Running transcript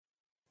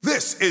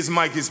This is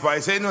Mikey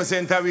Spice. You know,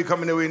 saying we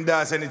come in the wind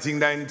dance, anything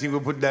we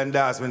put that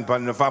endorsement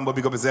on the Fambo,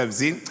 big up yourself,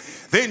 see?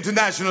 The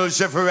international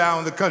chef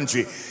around the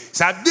country.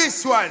 So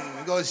this one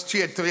goes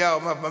straight to you.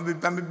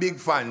 I'm a big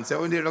fan. So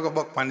when they look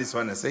about on this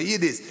one, I say, hear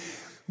this.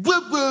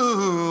 Boo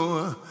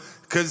boo,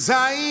 cause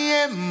I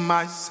am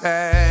myself.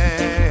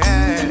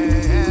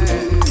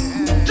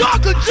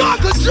 Jogger!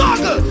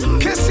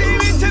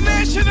 Cassim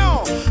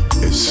International!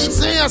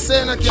 Say I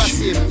say no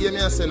Cassim, hear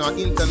me I say no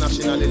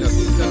international.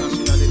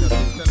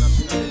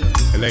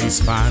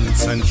 LA's fine and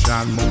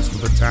sunshine most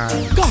of the time.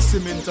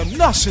 Cassim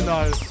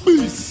International,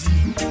 busy.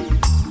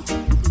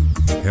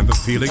 And the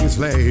feeling is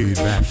laid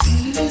back.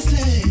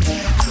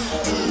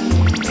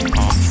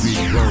 Palm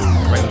tree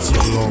road, rent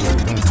so low,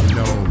 don't you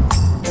know?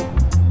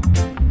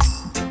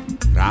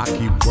 I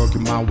keep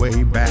working my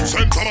way back.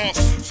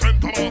 Centros,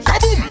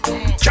 kaboom,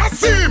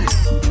 Cassim.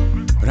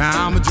 But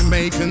I'm a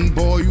Jamaican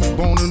boy who's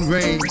born and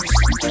raised.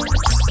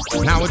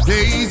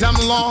 Nowadays I'm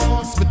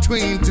lost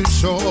between two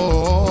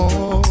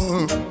shores.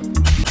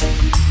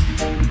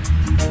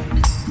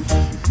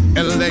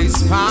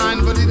 LA's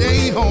fine, but it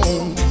ain't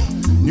home.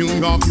 New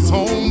York is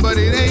home, but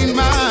it ain't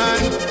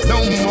mine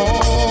no more.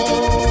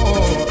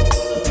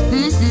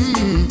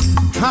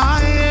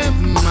 I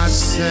am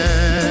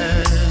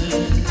myself.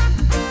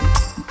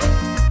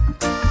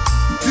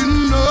 To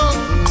no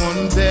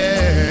one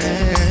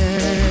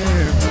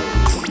there,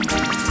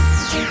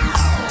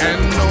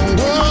 and no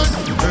one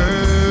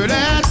heard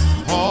at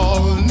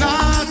all,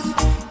 not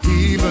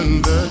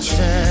even the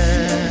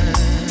chair.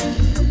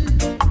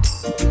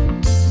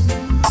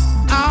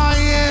 I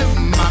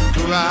am my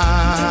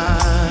cry.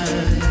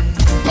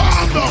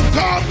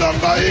 Calm down,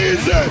 by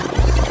easy.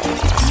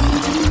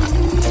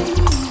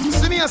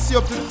 See me I see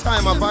up to the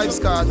time of Vibes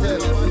Cartel.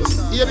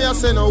 Hear me I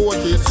say no what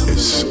is.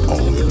 It's all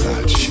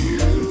about you.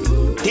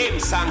 Dim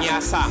sang ya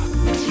sang.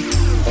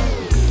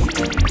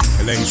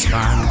 LA's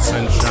fine,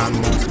 sunshine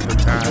most of the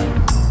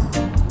time.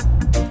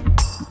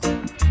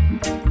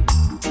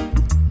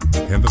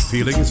 And the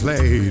feeling is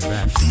laid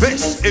back.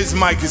 This is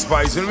Mikey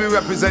Spice, and we're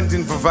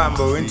representing for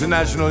Fambo,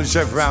 international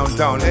chef round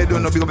town. Hey,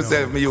 don't know big up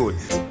yourself, me you.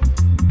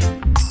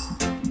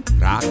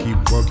 I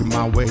keep working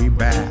my way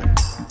back.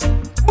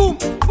 Boom,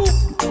 boom.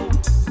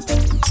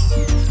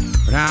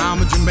 But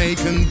I'm a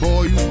Jamaican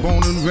boy who's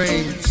born and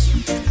raised.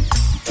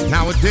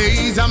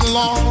 Nowadays I'm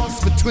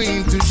lost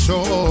between two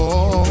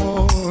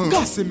shores.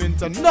 Cassim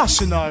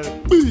International,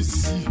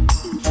 busy.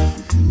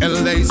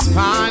 LA's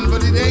fine,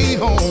 but it ain't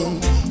home.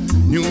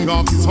 New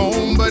York is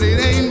home, but it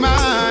ain't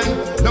mine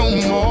no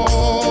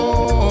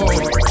more.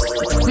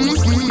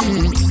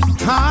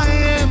 I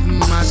am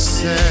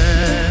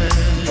myself.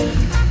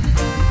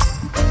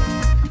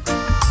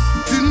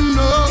 To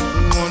no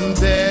one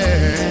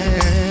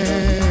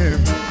there,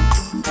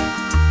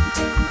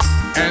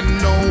 and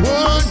no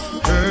one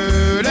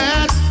heard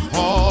at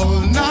all,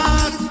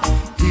 not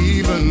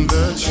even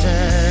the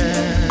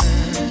chair.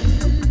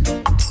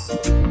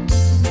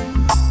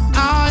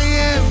 I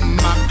am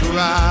my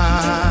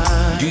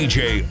cry.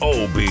 DJ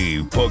OB,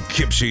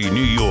 Poughkeepsie,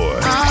 New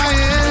York. I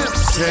am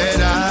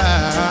said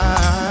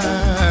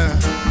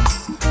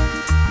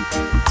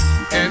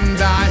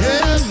and I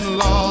am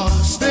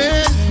lost,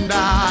 and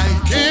I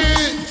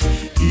can't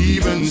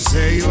even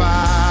say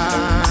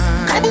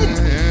why. Kaboom!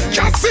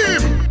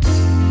 Cassim!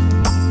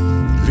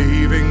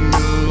 Leaving me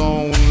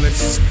lonely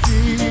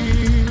still.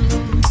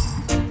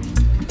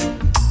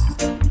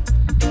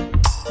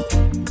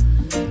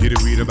 Did you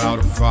read about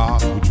a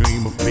frog who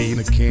dreamed of being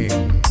a king?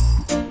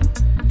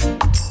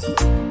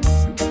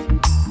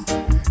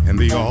 And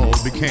they all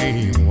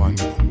became one.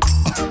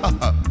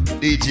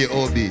 DJ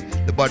Obi,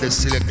 the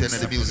baddest selector in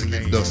the music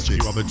industry.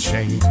 You other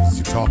changes,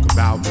 you talk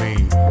about me.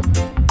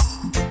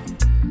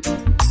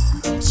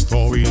 The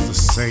story is the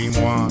same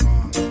one.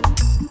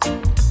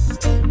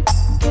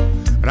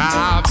 But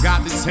I've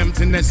got this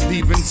emptiness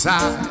deep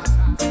inside,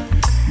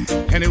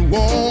 and it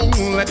won't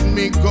let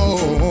me go.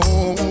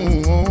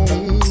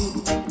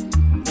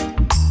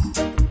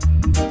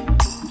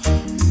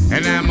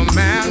 And I'm a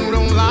man who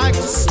don't like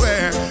to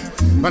swear,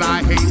 but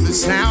I hate the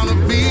sound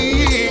of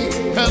being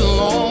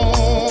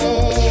alone.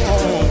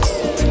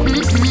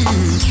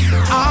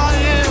 I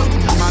am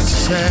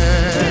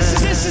myself.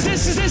 This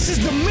is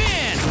the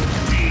man.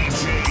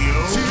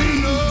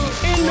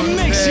 In the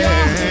mix, y'all.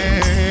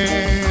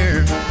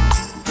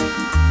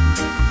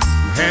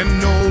 And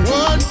no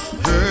one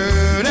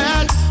heard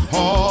at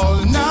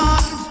all,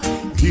 not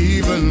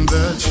even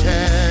the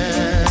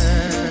chair.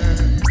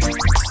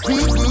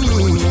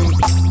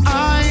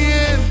 I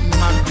am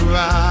my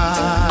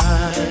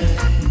cry.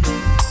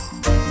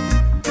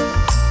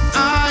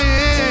 I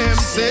am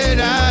said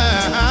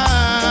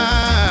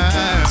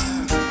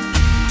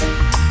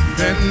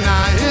then I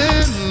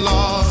am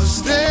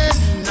lost,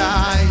 and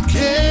I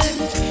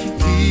can't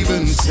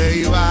even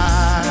say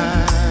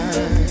why.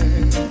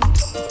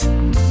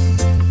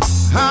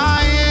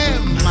 I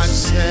am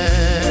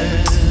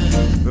myself.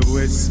 The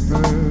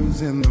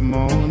whispers in the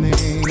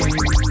morning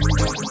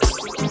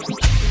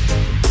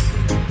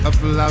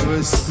of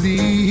lovers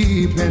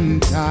sleeping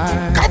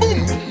tight.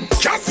 Kaboom!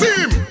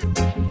 Cassim!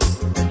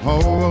 Oh,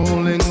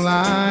 rolling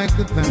like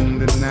the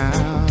thunder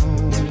now.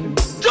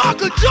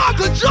 Jogger,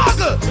 jogger,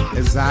 jogger.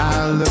 As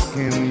I look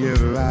in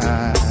your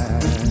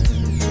eyes,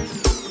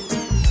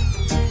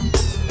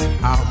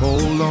 I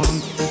hold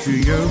on to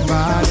your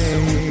body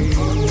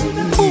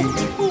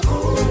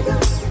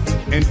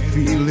and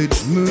feel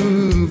each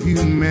move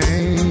you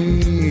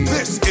make.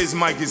 This is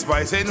Mikey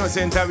Spice. Ain't no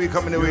saying time we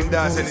come in the wind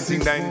dance anything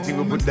that anything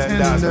we put that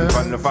dance in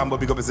front of the Fambo,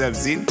 big up yourself,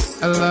 seen?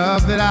 A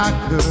love that I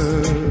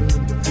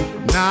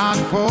could not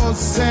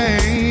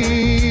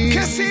forsake.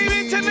 Kasim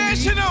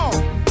International.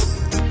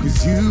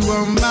 'Cause you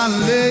are my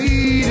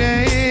lady,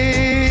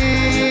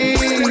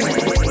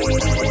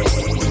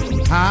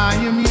 I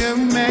am your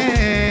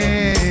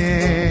man.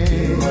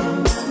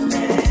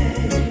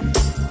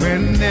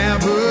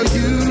 Whenever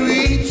you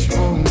reach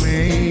for me,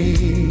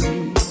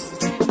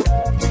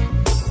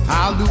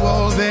 I'll do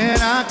all that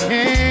I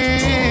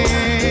can.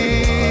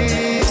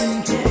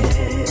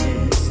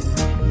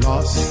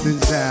 Lost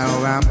is how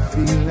I'm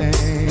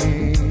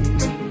feeling,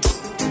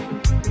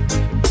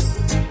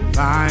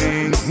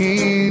 lying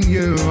in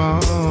your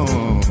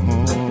arms,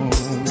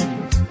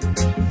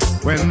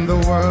 when the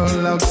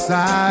world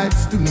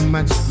outside's too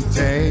much to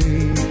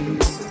take.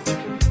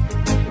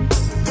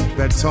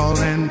 That's all,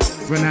 and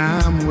when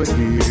I'm with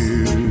you,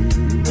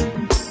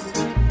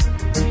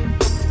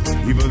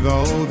 even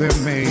though there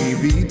may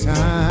be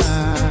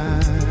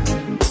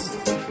time,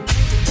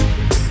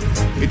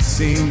 it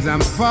seems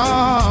I'm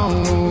far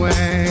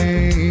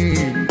away.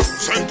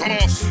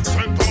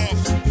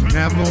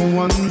 Never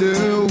wonder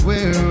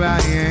where I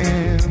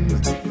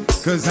am,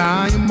 'cause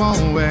I'm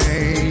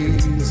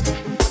always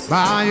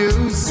by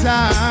your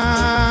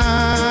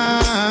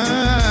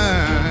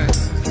side.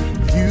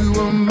 You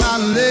are my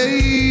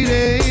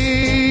lady,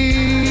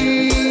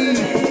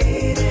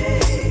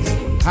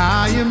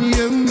 I am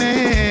your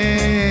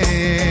man.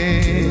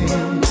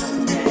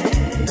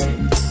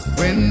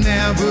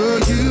 Whenever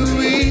you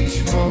reach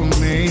for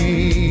me,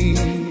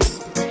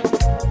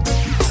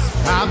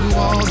 I'll do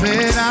all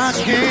that I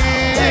can.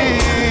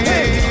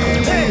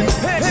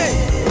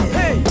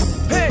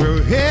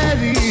 We're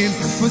heading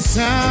for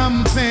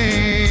something,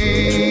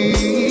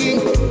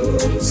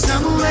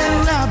 somewhere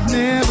I've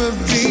never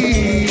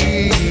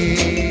been.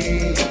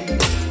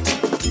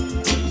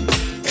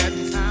 At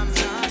times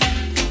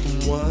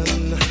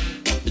one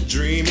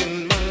dream in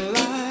my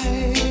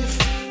life,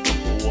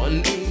 one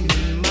in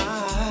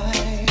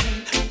mine.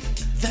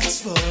 That's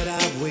what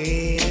I've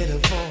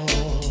waited for.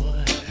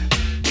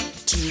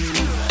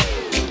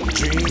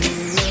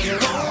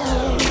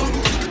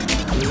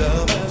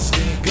 Love has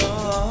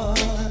begun,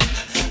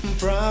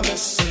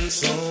 promising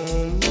so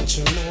much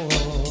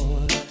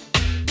more.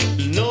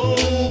 No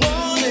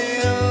one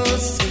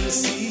else can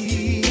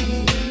see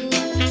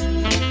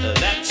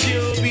that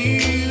you're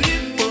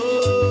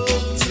beautiful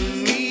to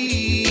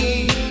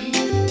me.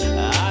 I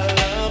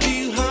love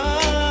you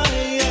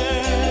higher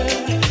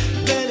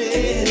than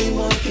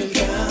anyone can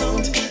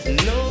count.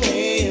 No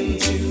end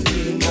to the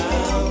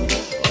amount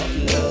of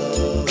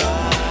love I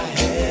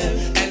have,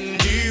 and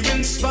you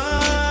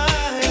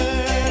inspire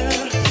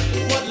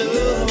what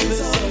love is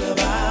all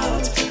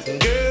about.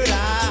 Girl, I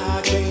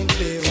can't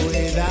live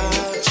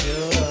without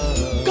your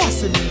love.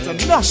 Kasim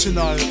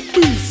International.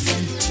 Peace.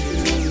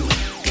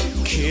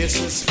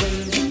 Kisses from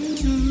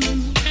you,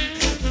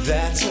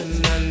 that's when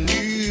I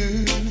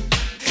knew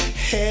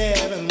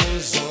heaven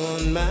was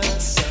on my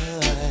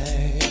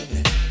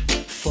side.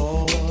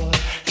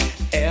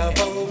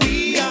 Forever we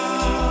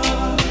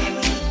are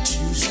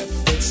two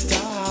separate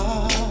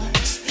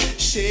stars,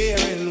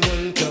 sharing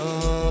one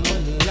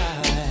common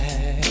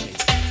light.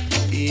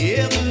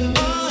 If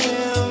I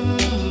am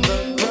the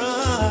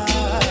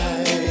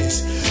prize,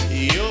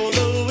 you're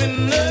the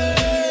winner.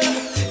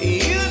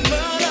 You're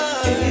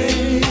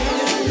mine.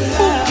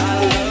 I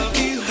love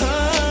you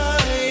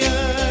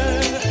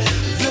higher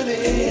than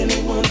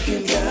anyone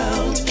can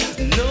count.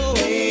 No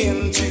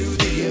end to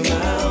the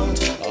amount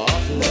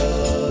of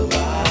love I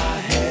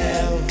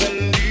have,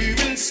 and you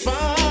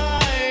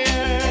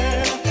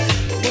inspire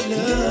what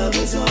love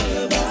is all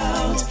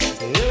about.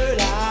 Girl,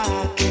 I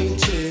can't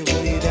live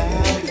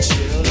without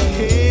your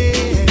love.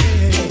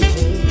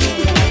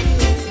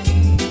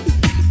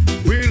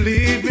 We're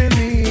living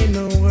in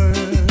a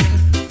world.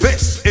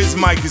 This is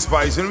Mikey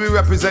Spice, and we're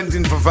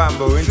representing for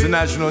Fambo,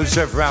 international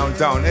chef round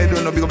town. Hey,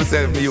 don't know, big up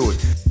yourself, me youth.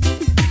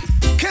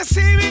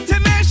 Kasim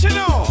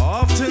International.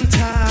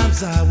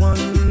 Oftentimes I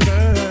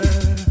wonder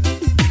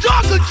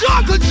Jogger,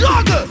 jogger,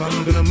 jogger. if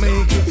I'm gonna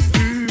make it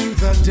through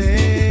the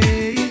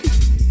day.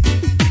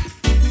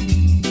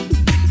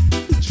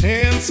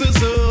 Chances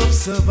of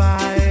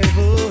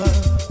survival,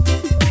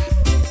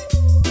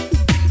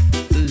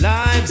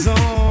 lives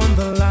on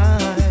the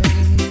line.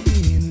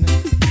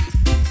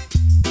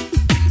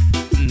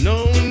 No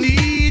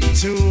need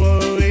to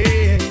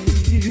worry.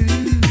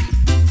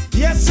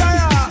 Yes, I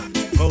am.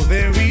 Oh,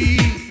 there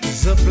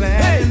is a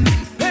plan.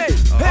 Hey,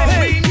 All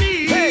we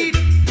need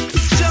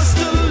is just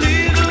a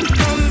little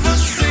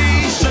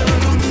conversation.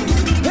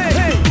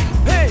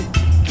 hey.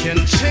 Can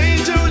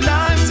change our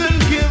lives and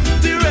give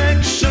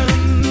direction.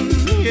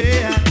 Yeah.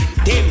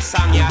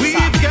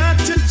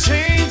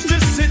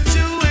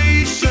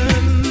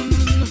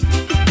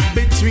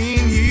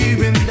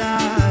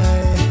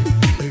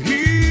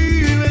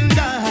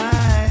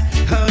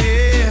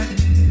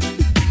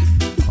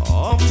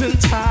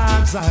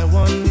 Sometimes I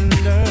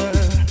wonder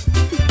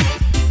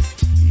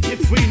if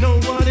we know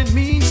what it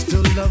means to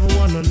love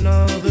one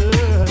another.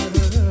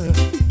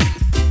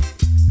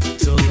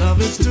 To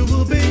love is to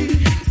obey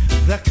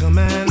the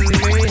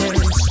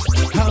commandments.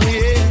 How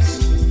yes,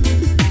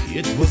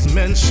 it was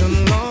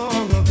mentioned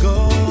long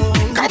ago.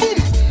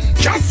 Kaboom!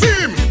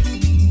 Kasim!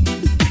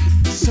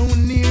 So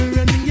near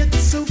and yet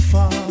so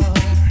far,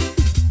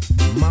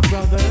 my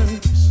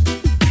brothers.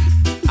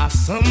 I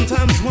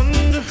sometimes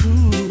wonder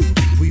who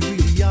we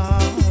really are.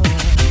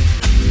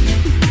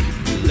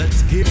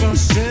 Let's give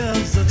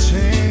ourselves a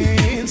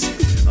chance.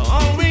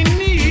 All we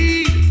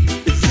need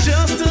is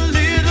just a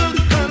little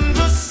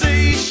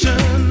conversation.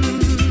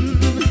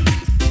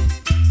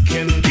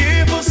 Can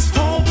give us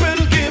hope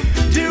and give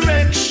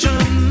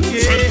direction.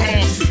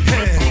 Yeah.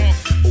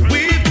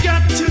 We've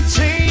got to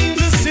change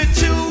the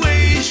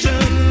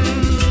situation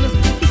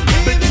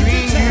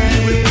between you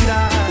and I.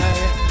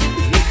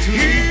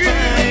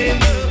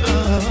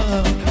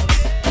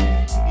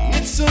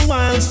 It's a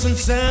while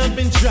since I've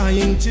been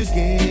trying to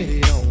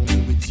get on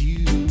with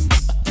you,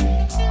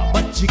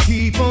 but you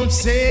keep on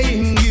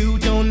saying you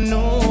don't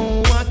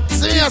know what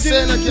to do.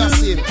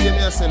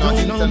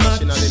 Don't know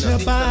much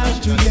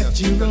about you, yet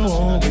you're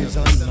always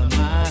on my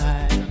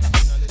mind.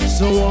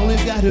 So all you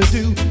gotta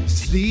do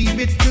is leave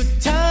it to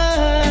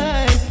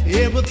time.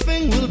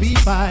 Everything will be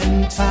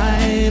fine.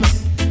 Time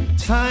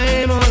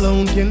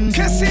alone can do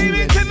Kasim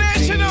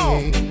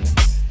International.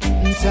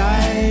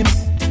 anything.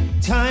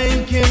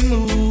 Time can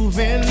move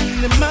in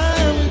the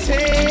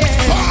mountain.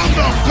 Calm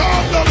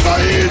down, go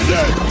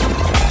easy.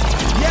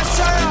 Yes,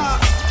 sir.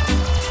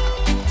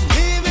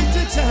 Leave it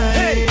to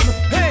time.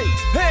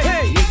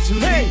 It will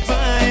be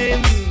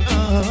fine.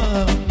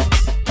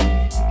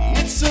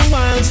 It's a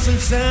while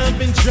since I've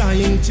been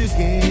trying to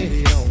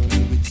get on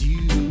with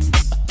you,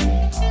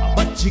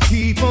 but you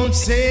keep on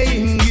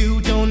saying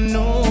you don't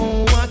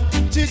know what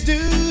to do.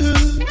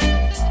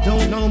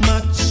 Don't know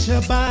much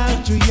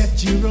about you,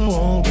 yet you're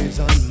always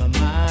on my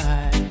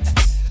mind.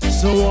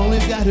 So all you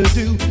gotta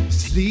do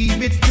is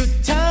leave it to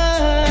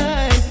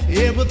time.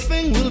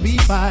 Everything will be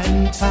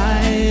fine.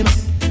 Time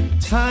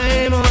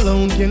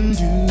alone can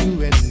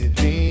do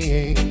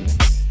anything.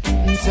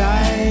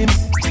 Time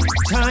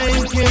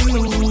can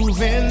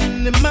move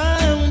in the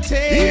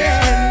mountain.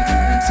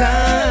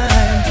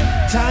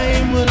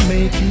 Time will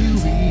make you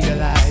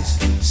realize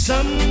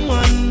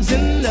someone's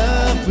in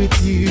love with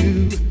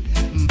you.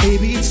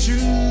 Baby, it's true.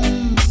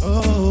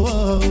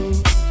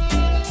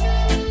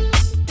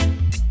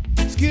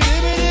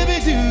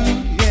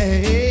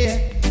 Yeah.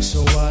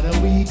 So what are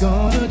we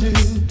gonna do?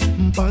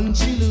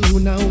 Punchy-loo,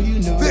 now you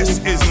know. This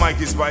is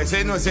Mikey Spice.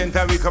 Ain't no saying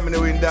time we come in the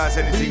wind dance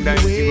anything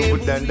that we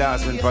put down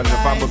dance when the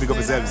Fambo pick up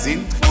yourself, see?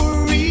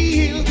 For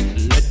real,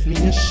 let me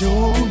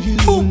assure you,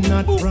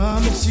 not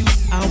promise you,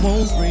 I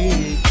won't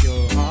break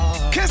your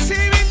heart.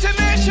 Kasim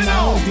International.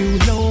 Now you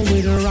know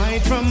it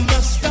right from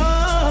the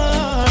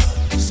start.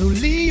 So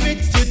leave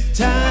it to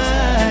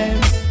time.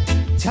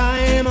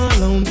 Time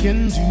alone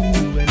can do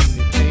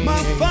anything.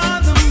 My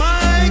Father,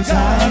 my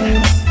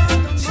God.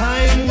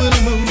 Time will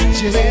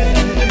move you in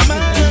the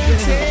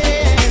mountain.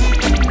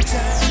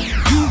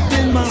 You've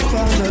been my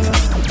father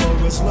for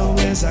as long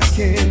as I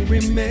can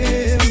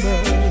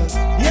remember.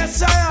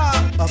 Yes, I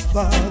am. A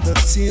father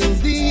till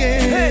the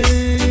end.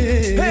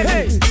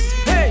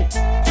 Hey.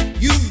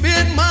 You've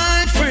been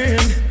my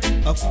friend,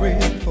 a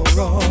friend for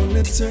all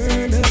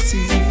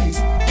eternity.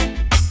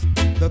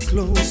 The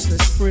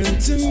closest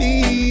friend to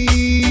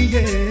me,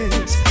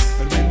 yes.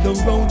 And when the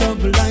road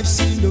of life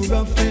seemed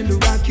rough and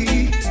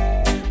rocky,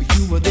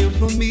 you were there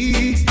for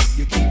me.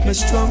 You keep me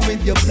strong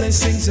with your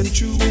blessings and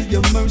true with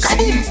your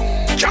mercy.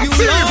 You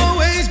will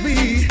always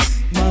be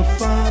my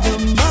father,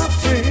 my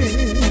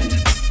friend,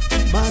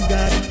 my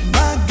God,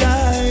 my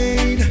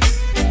guide.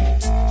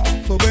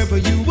 Forever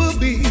you will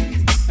be,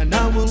 and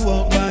I will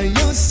walk by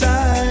your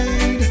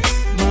side.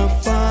 My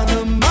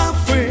father, my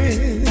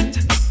friend,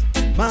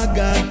 my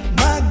God,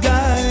 my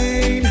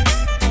guide.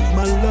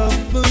 My love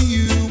for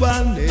you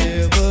I'll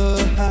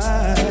never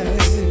hide.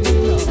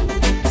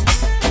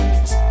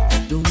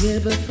 Don't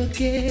ever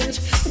forget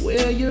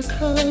where you're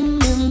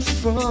coming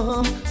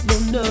from.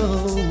 No,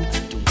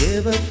 don't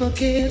ever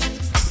forget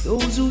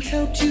those who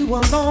helped you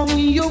along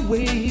your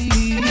way.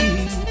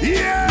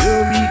 Yeah.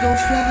 Your eagle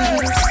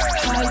flies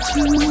high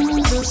to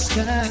the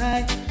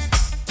sky.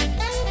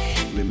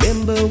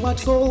 Remember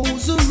what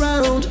goes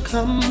around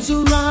comes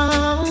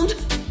around.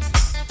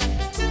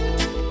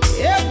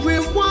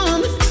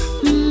 Everyone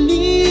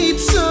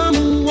needs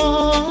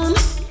someone,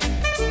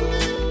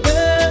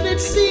 but it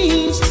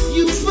seems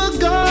you've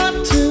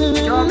forgotten.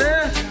 You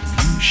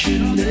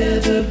should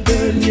never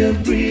burn your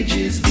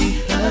bridges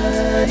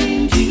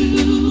behind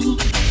you,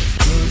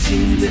 'cause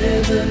you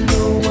never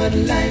know what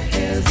life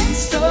has in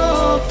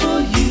store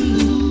for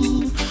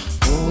you.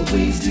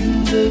 Always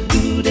do the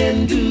good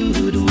and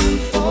good will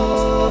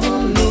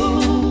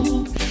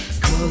follow,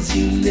 'cause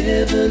you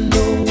never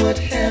know what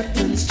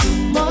happens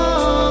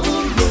tomorrow.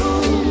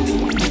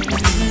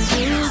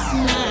 This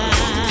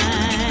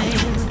night,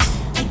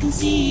 I can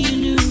see a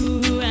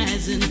new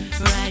horizon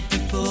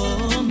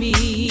for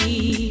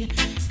me.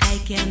 I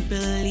can't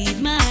believe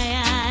my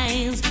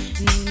eyes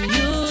in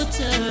your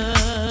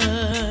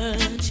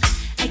touch.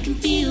 I can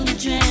feel the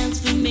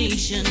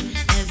transformation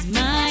as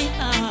my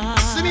heart.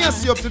 See me, I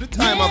see up to the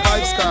time of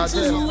Vibes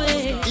Cartel.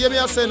 Hear me,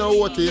 I say no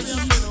what is.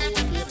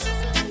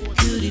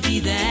 Could it be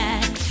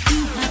that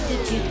you have the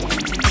gift to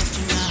touch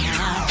my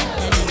heart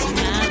and into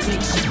my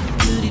wish?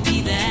 Could it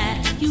be that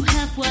you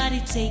have what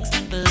it takes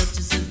for love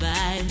to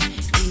survive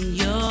in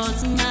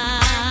yours and mine?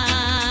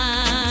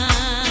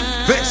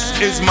 This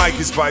is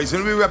Mikey Spice,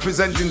 and we're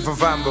representing for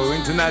Fambo,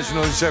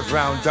 international chef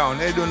round town.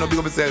 Hey, don't know, big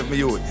up yourself, my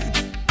youth.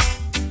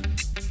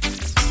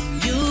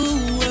 Your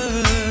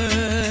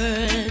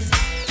words,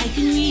 I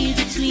can read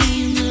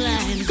between the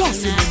lines.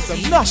 Gossip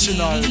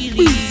International.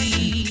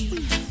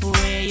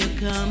 Where you're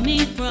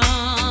coming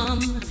from,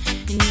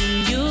 and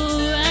in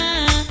your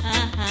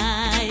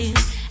eyes,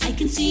 I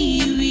can see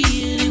you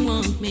really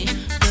want me,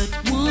 but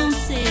won't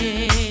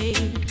say.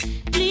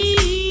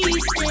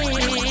 Please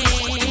stay.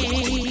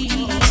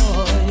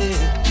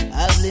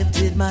 I've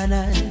lifted my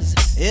eyes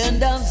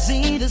and I've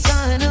seen the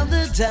sign of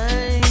the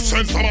time.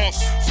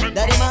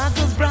 Daddy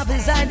Marcus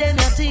prophesied there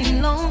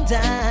nothing long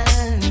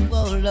time.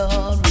 Oh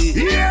Lord, we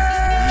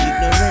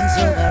ignorance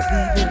of our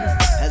people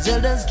has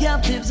held us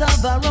captives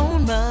of our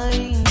own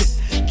mind.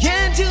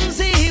 Can't you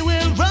see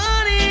we're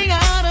running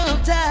out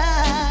of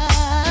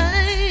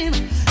time?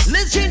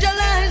 Let's change our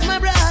lives, my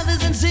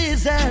brothers and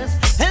sisters,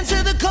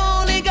 answer the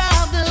calling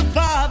of the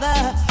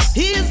Father.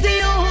 He is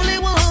the only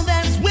one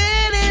that's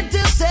willing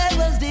to save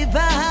us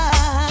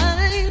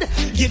divine.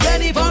 Get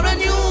ready for a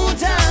new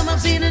time.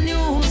 I've seen a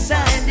new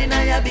sign. In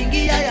I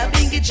bingy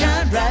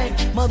chant right.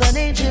 Mother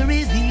Nature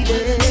revealed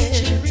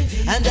it,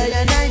 and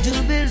I do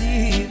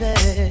believe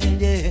it.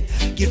 Yeah.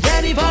 Get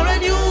ready for a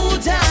new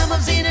time.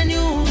 I've seen a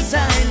new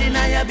sign. In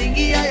I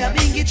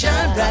bingy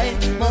chant right.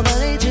 Mother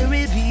Nature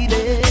revealed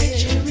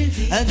it,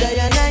 and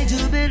I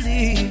do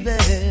believe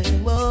it.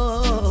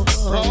 Whoa,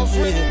 Cause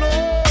we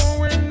know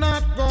we're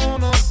not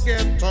gonna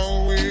get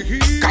away.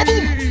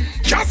 Kaboom!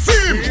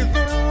 Kasim! With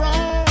the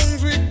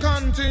wrongs we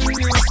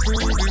continue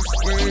to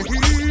display.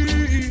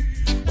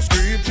 A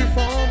scripture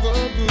from the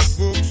good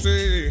book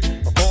say,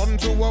 according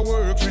to our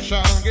works we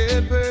shall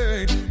get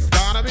paid. We've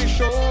gotta be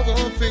sure the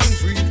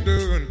things we've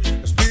done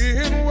is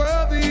being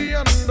worthy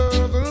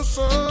under the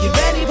sun. Get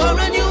ready for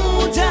a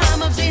new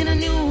time. I've seen a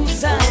new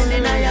sign.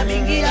 And I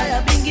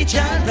bingy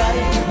chant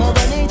right.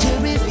 Mother Nature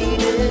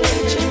repeated,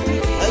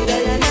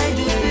 and I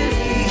do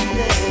believe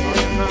it.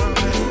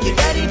 Get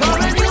ready for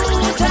a new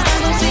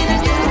time. I've seen a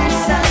new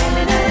sign.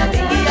 And I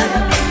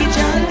bingy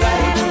chant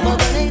right.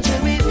 Mother Nature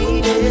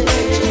repeated,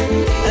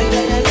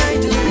 and I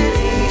do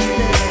believe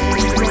it.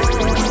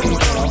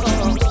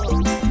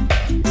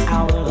 I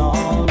will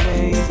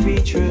always be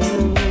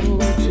true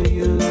to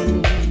you.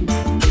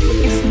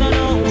 It's not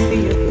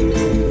only a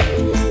feeling,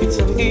 it's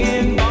an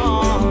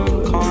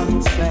inborn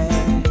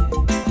concept.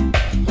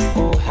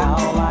 Oh, how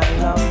I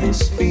love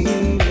this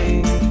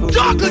feeling for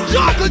Jogger!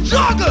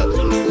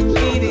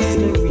 It is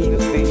the real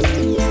thing.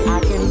 I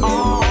can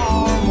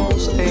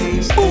almost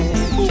taste it.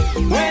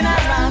 When I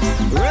rise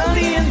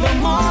early in the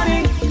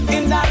morning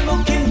and I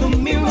look in the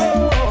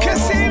mirror,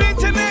 Kasim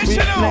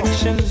International.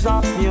 reflections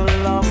of your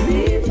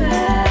lovely face,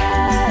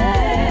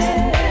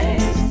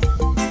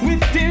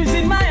 with tears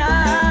in my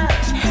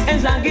eyes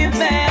as I give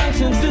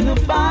thanks unto the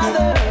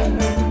Father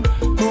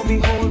for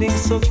beholding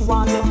such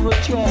wonderful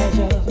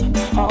treasure.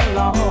 Oh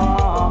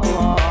Lord,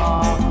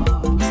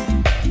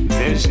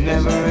 there's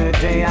never a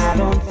day I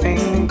don't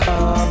think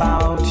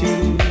about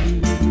you.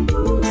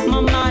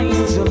 My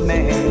mind's a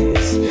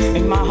mess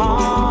and my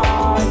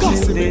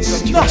heart's in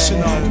distress.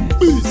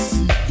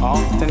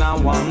 Often I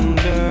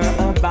wonder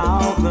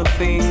about the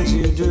things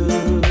you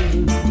do.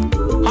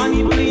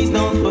 Honey, please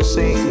don't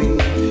forsake me,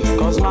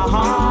 cause my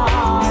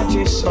heart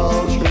is so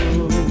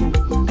true.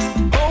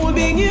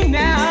 Holding you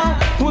now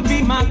would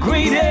be my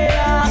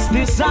greatest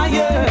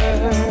desire,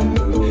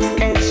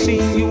 and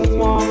seeing you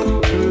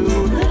walk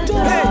through the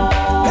door.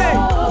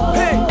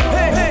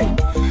 Hey.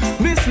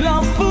 This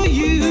love for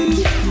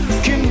you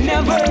can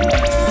never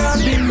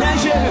be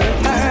measured.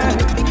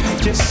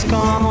 Just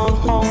come on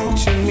home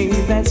to me,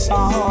 that's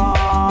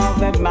all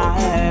that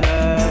matters.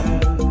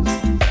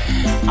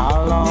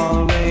 I'll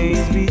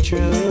always be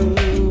true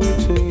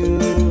to you.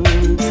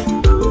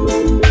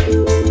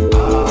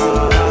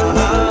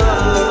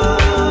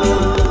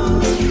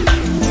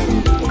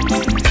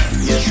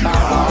 Yes,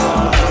 I'll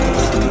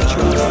always be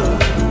true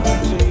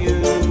to you.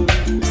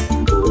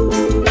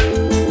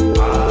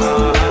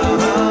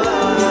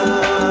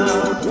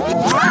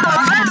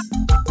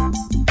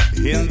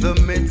 In the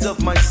midst of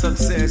my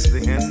success,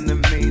 the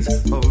enemies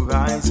are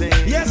rising.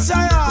 Yes,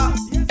 I am.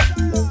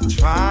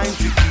 Trying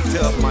to eat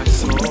up my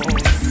soul.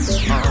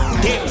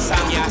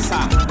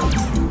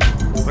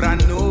 But I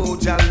know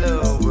your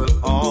love will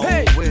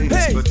always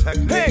protect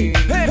me.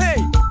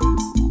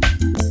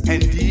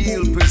 And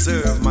he'll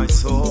preserve my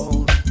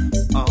soul.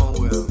 Oh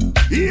well.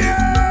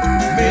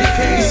 Yeah! Make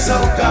haste,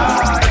 oh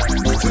God,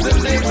 to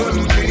deliver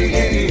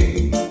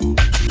me.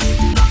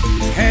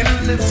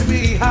 And lift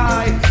me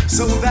high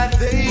so that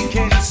they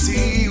can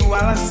see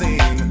while I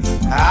sing.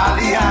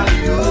 Ali,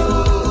 Ali,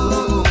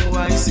 oh,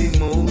 I see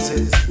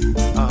Moses.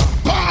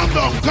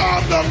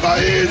 Calm down, go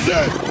easy.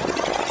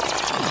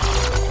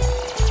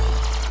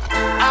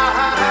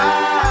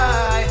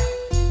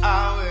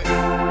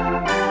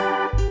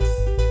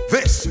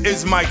 This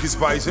is Mikey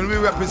Spice, and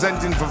we're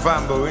representing for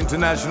Fambo,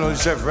 international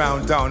chef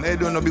round town. Hey,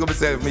 don't know, big up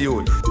yourself, my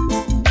youth.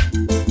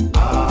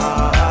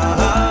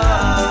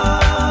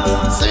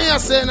 See me a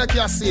say no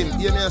Kasim,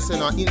 hear me a say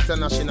no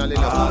international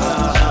enough.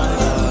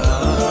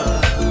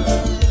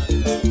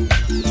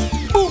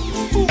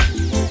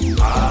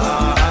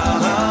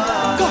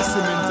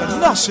 Kasim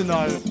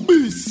International,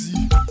 BC.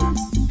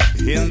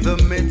 In the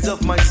midst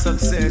of my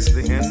success,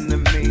 the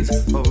enemies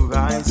are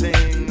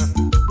rising,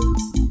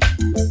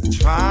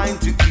 trying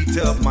to eat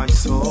up my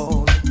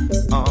soul.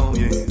 Oh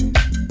yeah.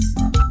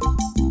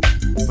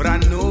 But I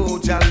know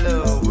Jah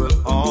love will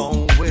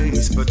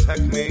always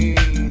protect me,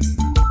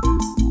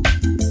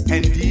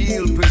 and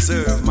He'll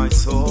preserve my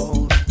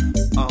soul.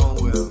 Oh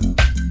well.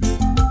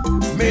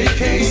 Make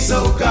haste,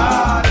 oh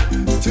God,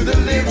 to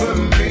deliver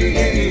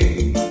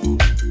me,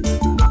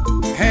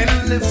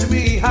 and lift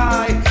me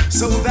high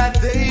so that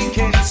they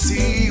can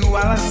see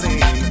while I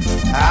sing.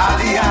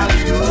 Ali,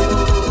 Ali,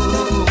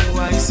 oh,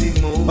 I see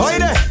Moses. Oh, you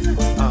there?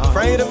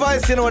 From the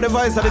voice, you know the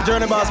voice of the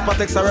Journey Boss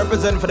Patex I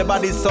represent for the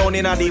body sound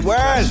in the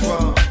world.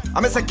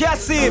 I'm Mr.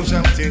 Kasim.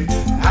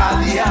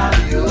 Ali,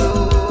 Ali,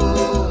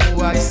 oh,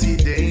 I see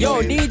David.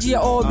 Yo, DJ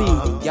Obi,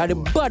 you're the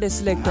body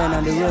selector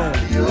in the world.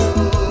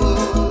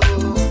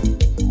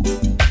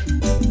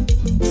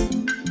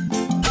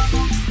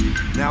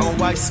 Now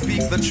I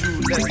speak the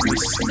truth, let me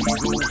see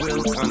who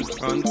will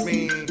confront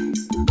me.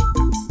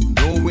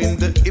 Knowing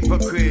the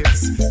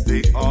hypocrites,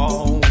 they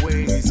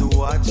always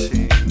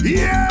watching.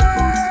 Yeah!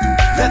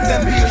 Let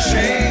them be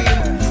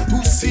ashamed who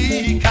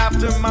seek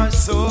after my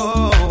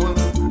soul.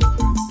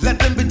 Let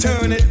them be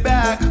turn it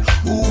back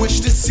who wish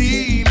to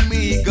see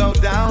me go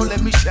down.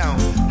 Let me shout,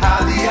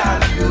 Ali,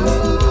 Ali,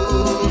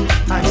 oh,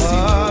 I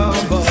see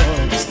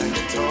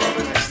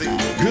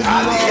Good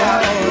Ali,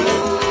 Ali,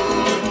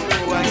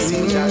 oh, I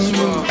see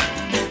Joshua.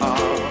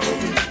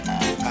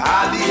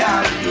 Ali,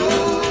 Ali, oh.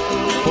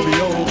 For the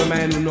older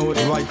man who know it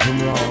right from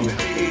wrong.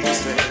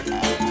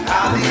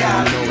 Ali,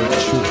 Ali, know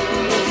it true.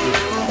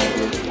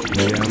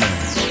 Yeah, man.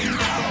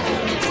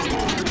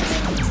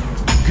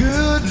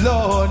 Good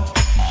Lord,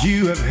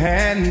 you have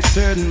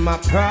answered my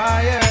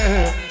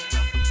prayer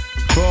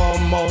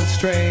from all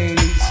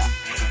strains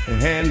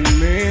and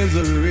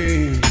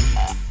misery.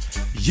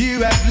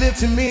 You have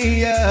lifted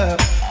me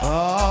up,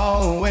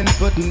 oh, and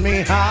put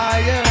me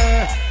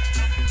higher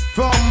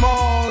from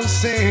all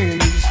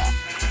sins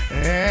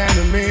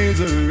and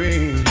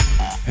misery.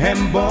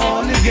 And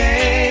born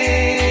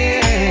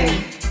again.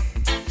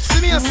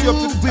 See me a see up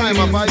to the time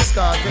of Ice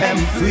Cartel. I'm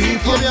free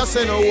from me a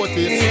say no what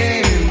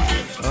is.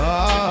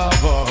 Oh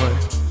boy.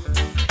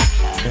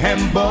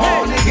 I'm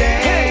born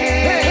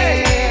again.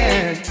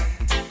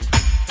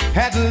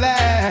 At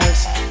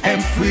last,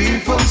 I'm free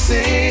from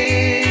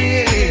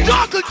sin.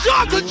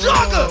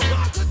 Jogger.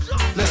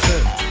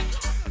 Listen.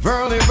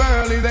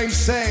 Verily, they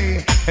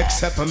say,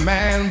 except a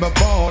man but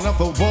born of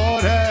the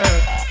water,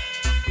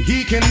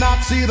 he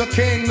cannot see the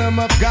kingdom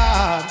of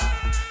God.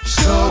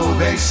 So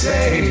they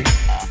say,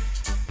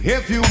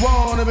 if you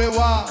want to be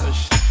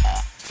washed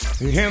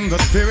in the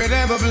spirit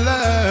and the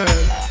blood,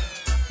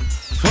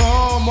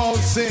 from all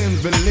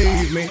sins,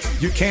 believe me,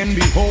 you can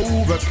be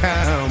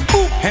overcome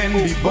and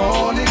be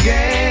born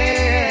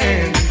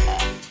again.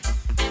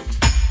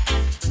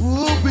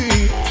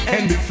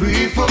 And be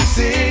free from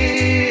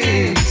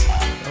sins.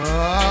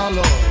 Oh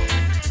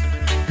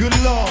Lord, good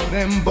Lord,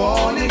 I'm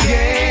born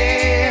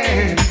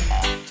again.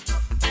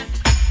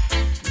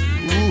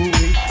 Ooh,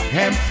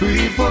 I'm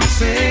free from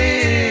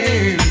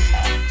sins.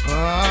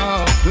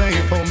 Oh, play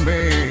for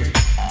me.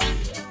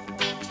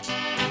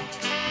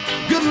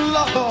 Good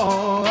Lord,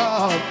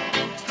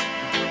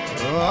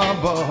 oh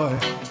boy,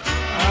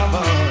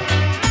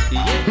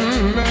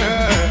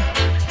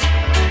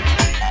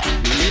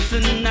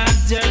 Listen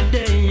as your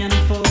day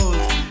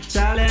unfolds.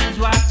 Challenge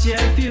what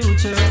your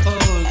future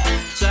holds.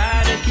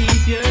 Try to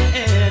keep your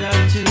head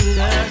up to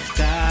the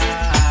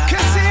sky.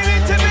 Casino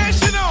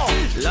International.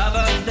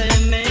 Lovers,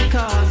 they may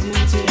cause you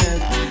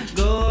tears.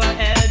 Go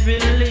ahead,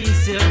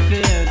 release your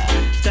fears.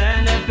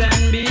 Stand up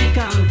and be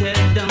counted.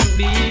 Don't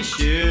be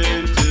sure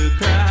to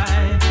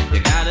cry. You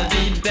gotta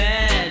be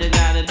bad, you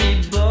gotta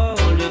be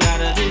bold, you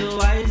gotta be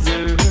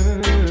wiser.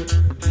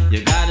 You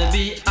gotta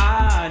be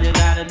hard, you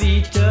gotta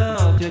be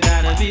tough, you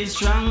gotta be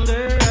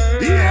stronger.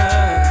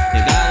 Yeah.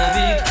 You gotta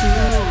be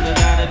cool, you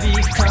gotta be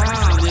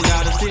calm, you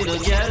gotta stay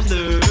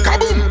together.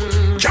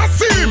 Kaboom!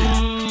 Kasim!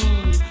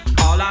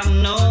 All I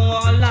know,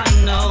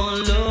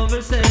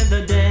 Lover said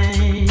the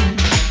day.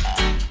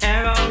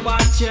 Error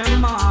what your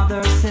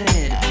mother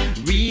said.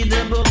 Read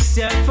the books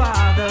your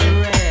father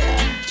read.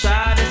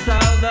 Try to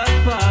solve the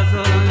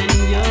puzzle in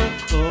your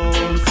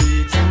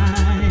cozy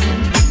time.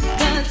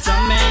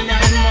 Some may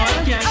have more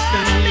cash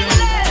than you,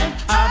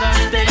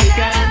 others take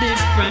a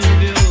different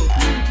view.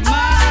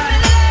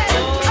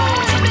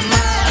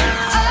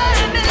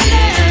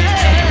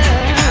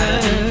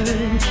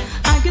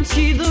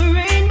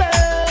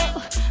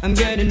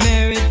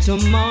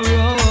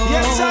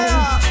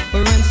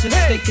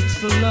 it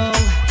slow.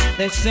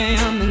 They say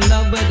I'm in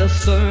love with a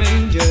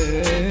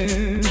stranger.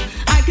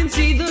 I can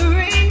see the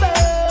rainbow.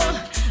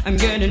 I'm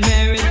getting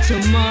married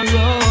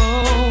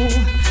tomorrow.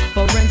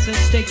 For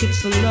instance, take it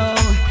slow.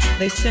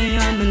 They say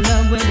I'm in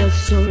love with a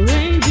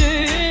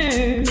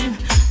stranger.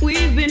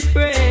 We've been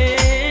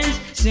friends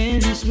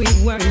since we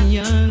were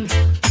young.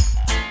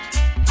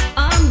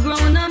 I'm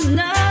grown up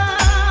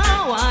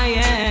now. I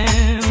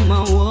am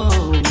a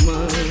woman.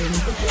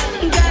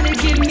 Gotta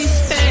give me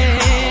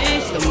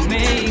space to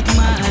make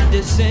my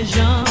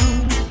decision.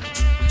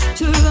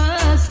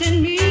 Trust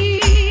in me,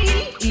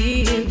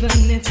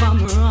 even if I'm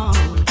wrong.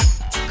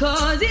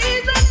 'Cause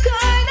he's the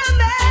kind of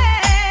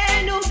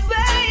man who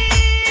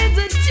pays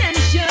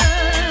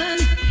attention.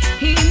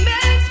 He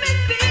makes me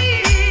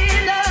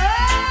feel a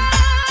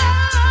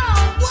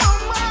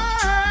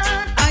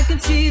woman. I can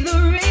see the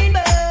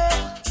rainbow.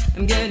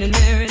 I'm getting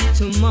married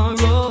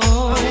tomorrow.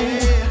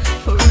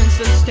 For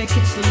instance, take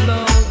it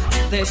slow.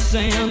 They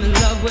say I'm in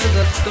love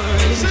with a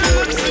stranger.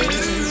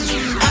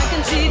 I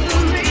can see the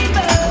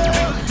rainbow.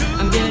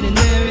 I'm getting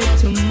married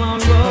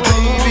tomorrow.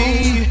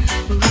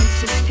 For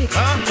instance, take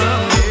it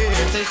slow.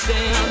 They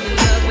say I'm in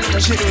love with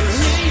a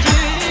stranger.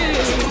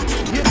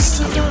 It's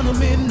around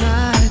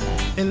midnight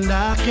and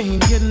I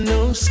can't get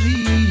no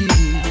sleep.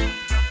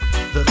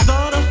 The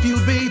thought of you,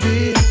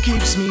 baby,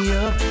 keeps me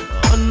up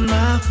on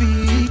my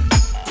feet.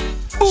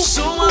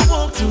 So I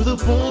walk through the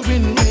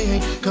pouring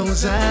rain,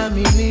 'cause I'm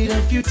in need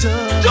of your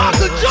touch.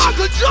 Jogger!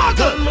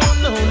 One more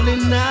lonely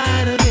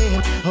night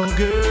again. Oh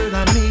girl,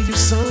 I need you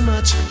so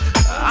much.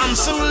 I'm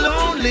so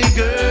lonely,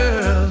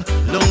 girl.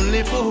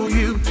 Lonely for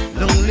you,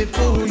 lonely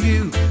for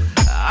you.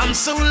 I'm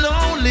so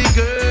lonely,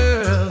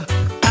 girl.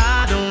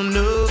 I don't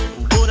know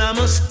what I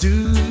must do.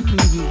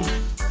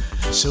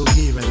 So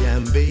here I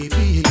am,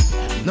 baby.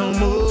 No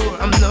more,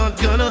 I'm not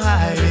gonna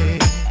hide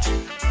it.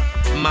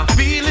 My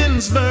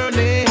feelings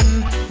burning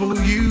for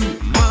you,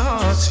 my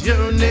heart's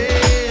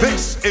yearning.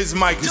 This is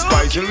Mikey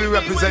Spice, and we're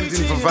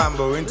representing for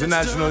Fambo,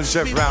 international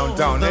chef round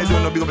town. They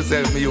don't know big up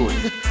yourself, me you.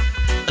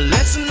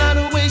 Let's not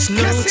waste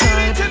no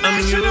time.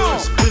 I'm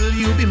yours, will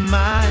you be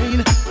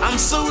mine? I'm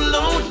so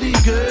lonely,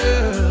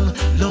 girl.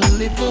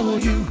 Lonely for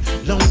you,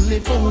 lonely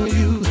for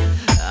you.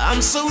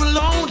 I'm so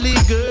lonely,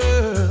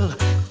 girl.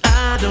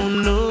 I don't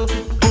know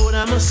what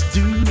I must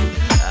do.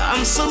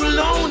 I'm so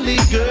lonely,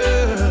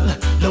 girl.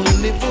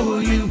 Lonely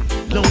for you,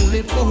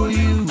 lonely for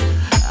you.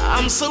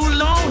 I'm so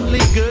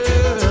lonely,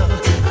 girl.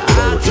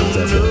 I don't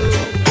know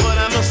what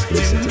I must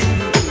do.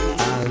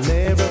 I'll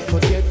never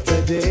forget the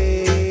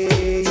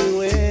day you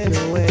went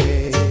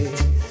away,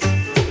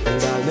 and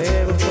I'll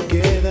never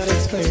forget that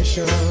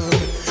expression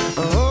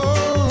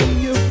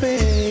on your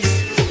face.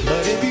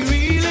 But if you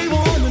really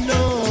wanna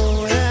know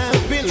what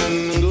I've been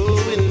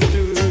going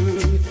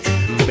through,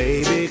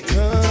 baby,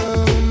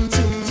 come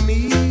to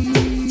me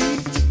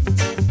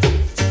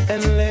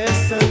and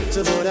listen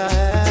to what I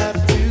have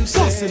to say.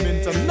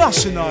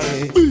 International.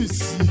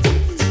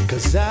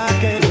 'Cause I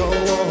can't go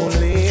on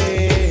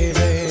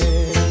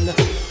living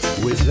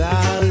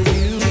without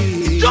you.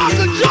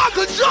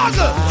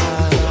 Jogger!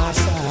 By my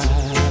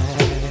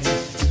side.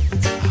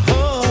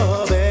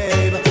 Oh,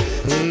 babe,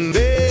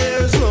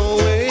 there's no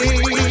way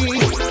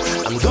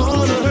I'm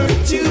gonna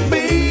hurt you,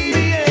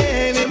 baby,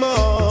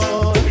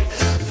 anymore.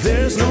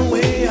 There's no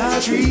way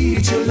I'll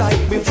treat you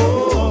like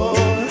before.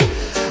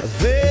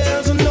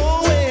 There's no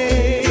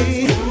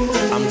way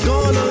I'm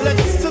gonna let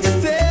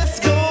success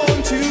go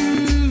into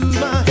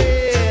my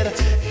head.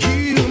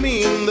 You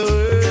mean the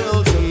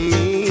world to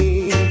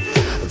me.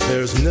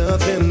 There's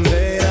nothing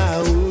that I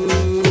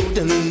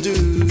wouldn't do.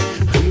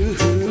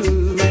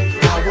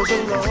 I was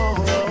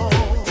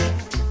alone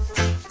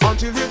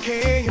until you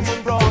came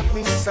and brought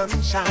me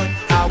sunshine.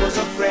 I was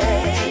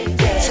afraid,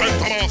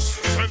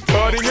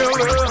 but in your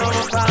love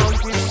I found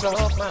peace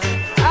of mind.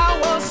 I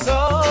was so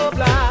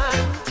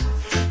blind.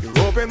 You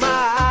opened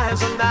my eyes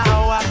and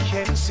now I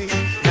can see.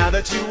 Now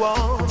that you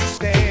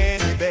understand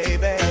me,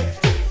 baby,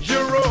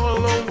 you're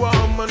all a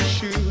woman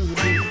should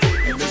be,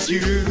 and it's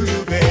you,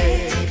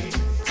 babe,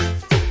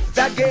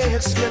 that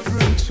gets me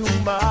through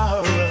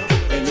tomorrow.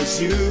 And it's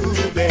you,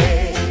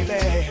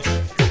 baby,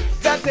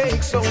 that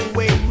takes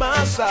away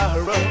my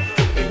sorrow.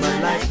 In my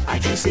life I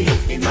can see,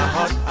 in my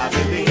heart I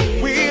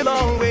believe we'll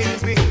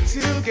always be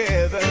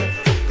together.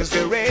 'Cause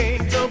there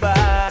ain't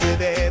nobody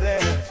better.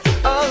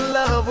 Our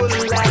love will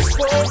last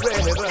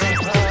forever.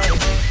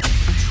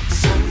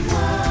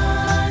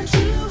 Someone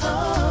to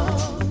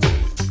hold,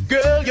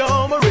 Girl,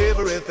 you're my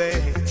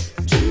everything,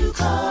 to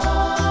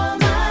call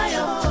my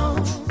own.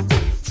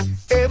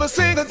 every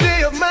single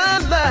day of my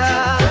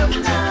life.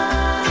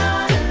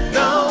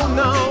 No,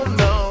 no,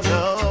 no,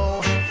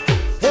 no.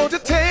 Won't you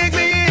take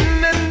me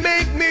in and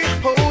make me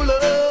whole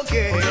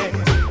again?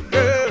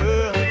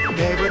 Girl,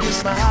 baby, you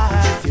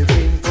smile. You've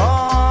been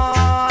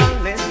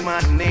calling my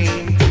name.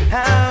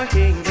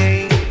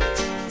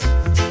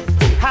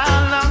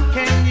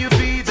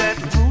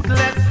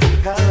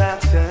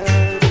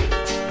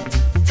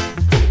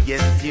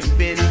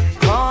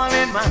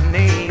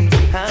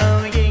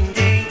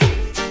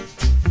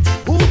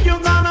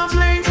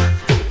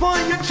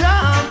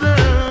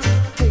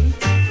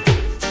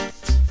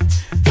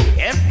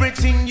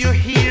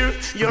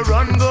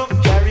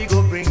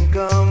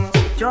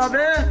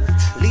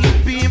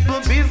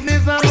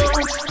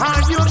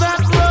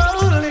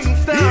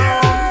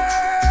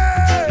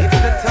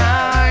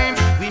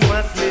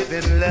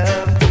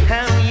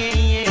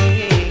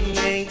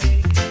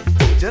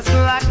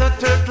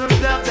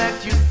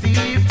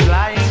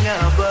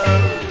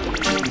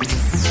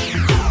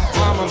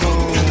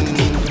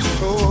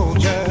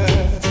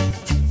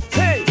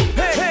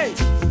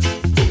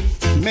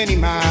 many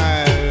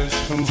miles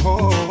from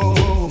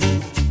home.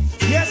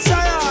 Yes,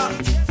 I am.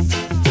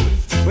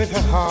 With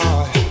a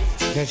heart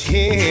that's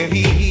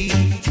heavy,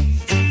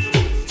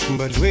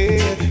 but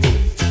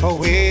with a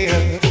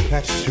will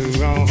that's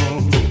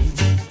strong.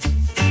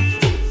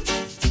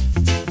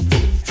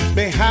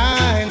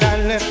 Behind I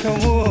left a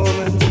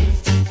woman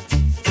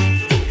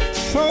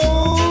so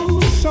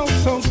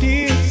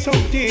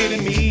dear to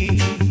me.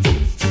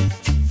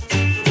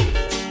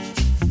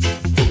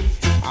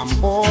 I'm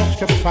forced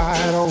to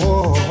fight a war.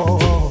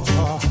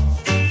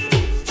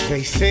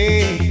 They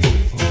say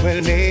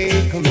we'll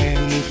make a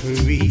man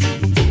free.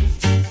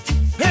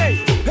 Hey,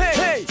 hey,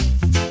 hey!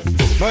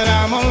 But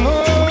I'm a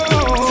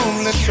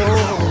lonely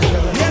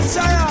soldier. Yes,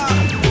 I am.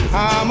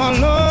 I'm a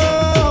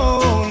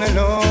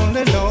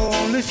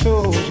lonely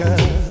soldier.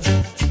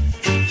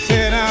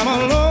 Said I'm a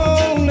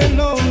lonely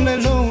soldier.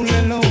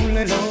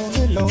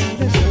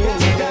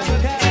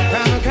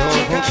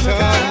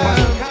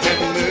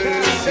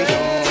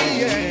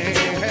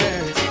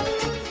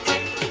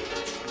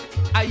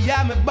 I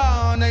am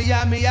born,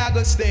 I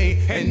go stay,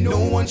 and no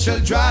one shall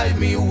drive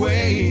me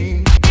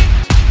away.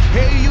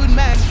 Hey, you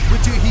man,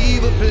 with your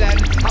evil plan,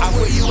 I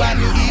where you and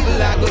your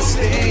evil I go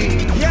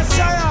stay. Yes,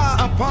 I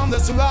am. Upon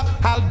this rock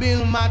I'll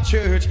build my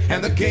church,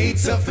 and the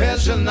gates of hell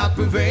shall not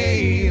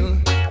prevail.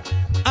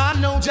 I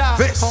know Jah.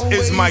 This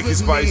is Mikey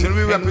Spice, and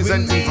we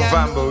representing for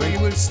Fambo. We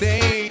will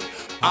stay.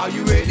 Are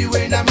you ready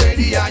when I'm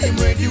ready? I am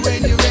ready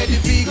when you're ready.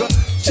 Figure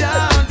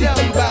down,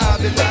 down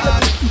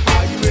Babylon.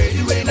 Are you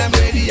ready when I'm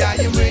ready? I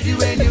am ready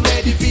when you're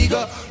ready.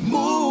 Figure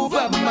move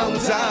up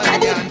Mount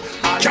Zion.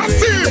 Are you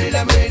ready when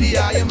I'm ready?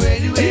 I am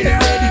ready when you're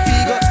ready.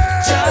 Figure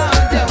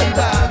down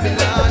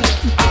Babylon.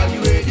 Are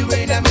you ready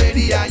when I'm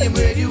ready? I am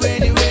ready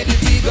when you're ready.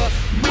 Figure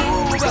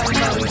move up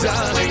Mount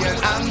Zion.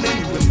 I'm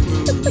in the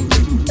mood.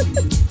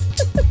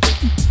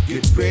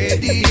 Get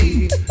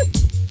ready.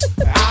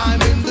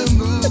 I'm in the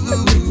mood.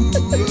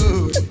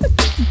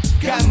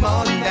 Come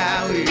on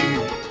now.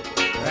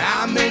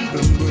 I'm in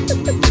the mood.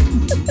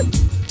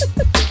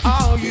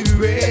 Are you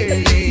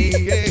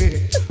ready?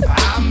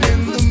 I'm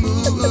in the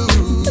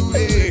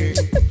mood.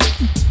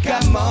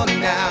 Come on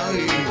now.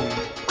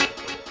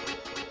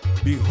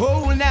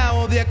 Behold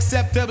now the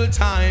acceptable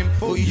time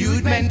for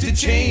you men to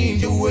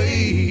change your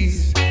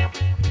ways.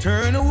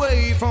 Turn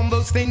away from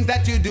those things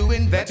that you're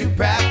doing, that you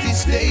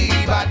practice day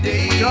by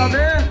day.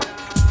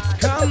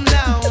 Come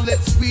now,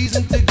 let's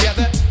reason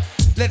together.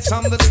 Let's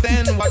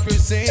understand what we're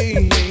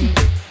saying.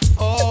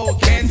 Oh,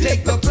 can't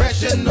take the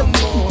pressure no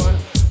more.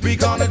 We're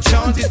gonna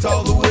chant it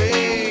all the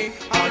way.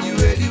 Are you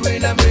ready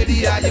when I'm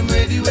ready? I am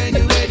ready when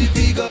you're ready.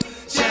 Figure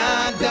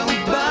chant down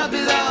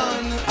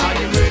Babylon. Are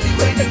you ready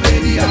when you're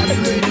ready? Are you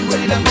ready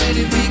when I'm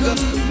ready? Figure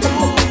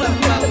move up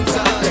Mount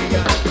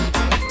Zion.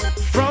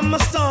 From the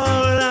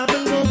start, I've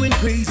been going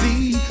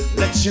crazy.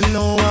 Let you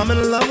know I'm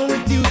in love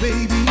with you,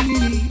 baby.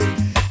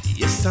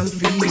 Yes, I'm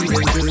feeling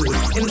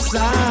good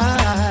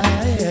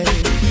inside.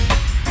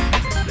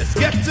 Let's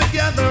get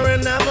together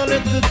and have a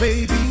little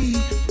baby.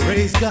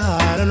 Praise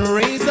God and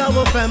raise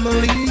our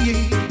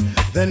family.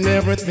 Then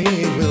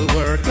everything will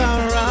work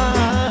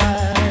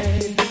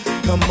alright.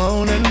 Come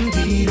on and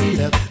give it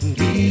up,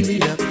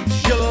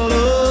 your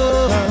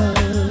love.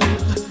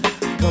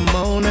 Come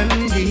on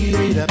and give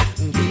it up,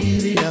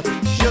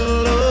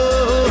 your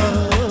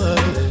love.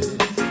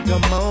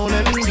 Come on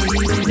and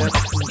give it up,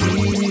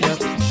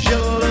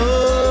 your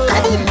love.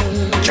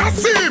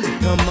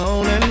 Come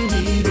on and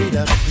give it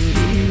up,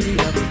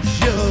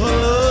 your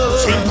love.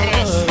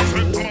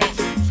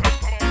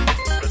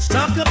 Let's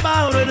talk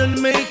about it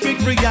and make it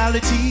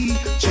reality.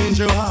 Change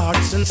our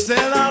hearts and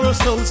set our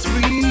souls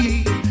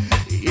free.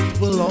 It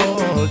will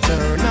all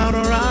turn out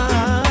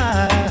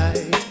alright.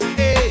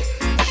 Hey,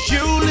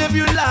 you live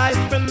your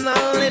life and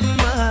I'll live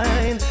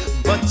mine,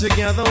 but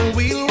together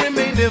we'll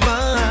remain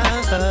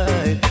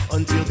divine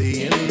until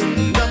the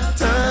end of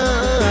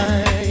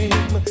time.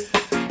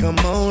 Come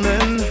on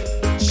and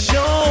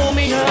show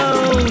me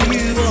how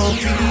you are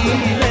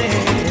feeling.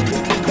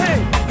 Hey,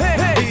 hey,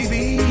 hey,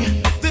 baby,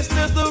 this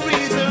is the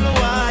reason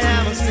why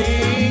I'm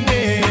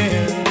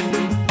singing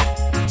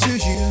to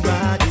you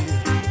by you.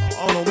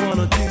 All I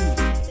wanna do,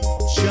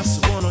 just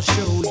wanna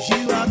show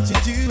you how to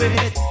do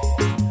it.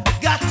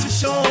 Got to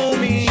show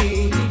me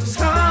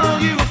how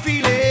you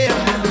feeling,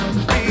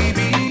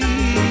 baby.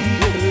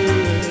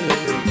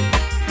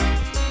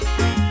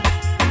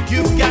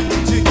 You've got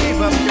to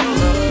give up your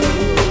love.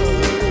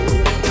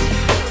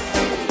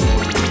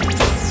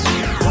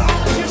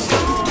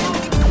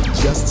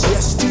 Just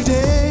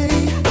yesterday,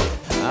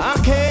 I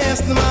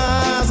cast my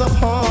eyes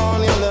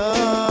upon your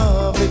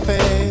lovely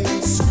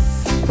face,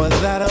 but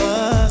that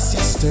was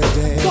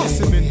yesterday.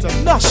 Gossip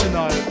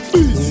International.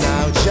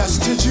 Now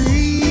just a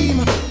dream,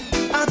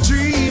 I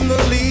dream the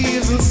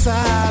leaves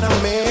inside a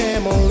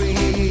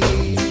memory.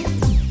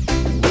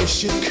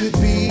 Wish it could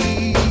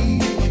be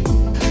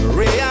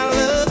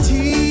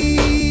reality.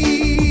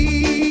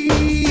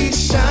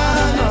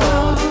 Shine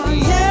on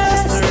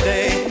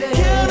yesterday,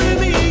 carry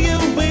me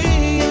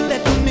away and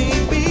let me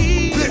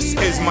be. This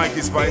is Mikey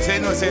Mikey Spice.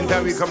 Ain't no saying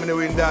that we come in the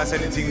wind dance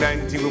anything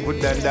we put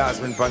that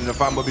endorsement on the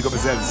Fambo big up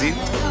yourself, see?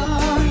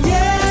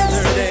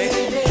 Yesterday,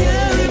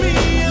 carry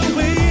me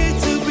away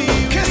to be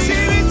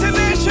Casino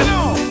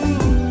International.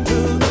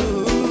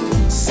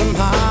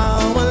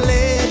 Somehow I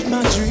let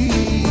my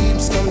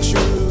dreams come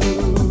true.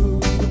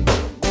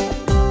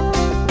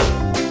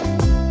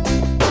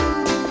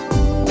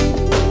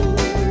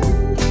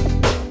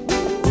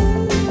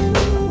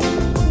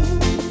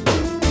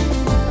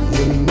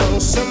 You know,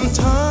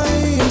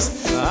 sometimes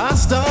I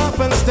stop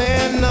and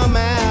stand no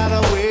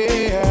matter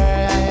where I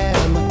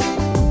am,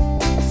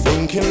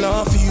 thinking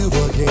of you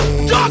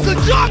again. Jogger,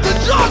 jogger,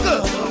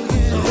 jogger.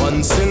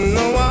 Once in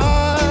a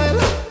while,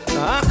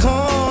 I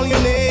call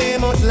your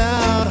name out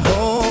loud,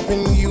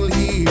 hoping you'll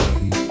hear,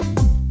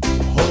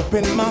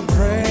 hoping my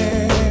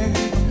prayer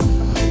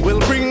will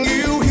bring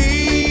you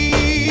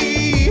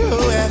here.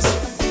 Yes,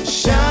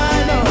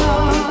 shine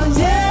on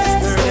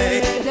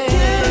yesterday.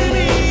 Carry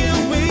me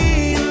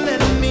away,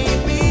 let me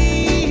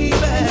be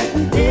back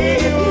in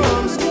your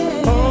arms,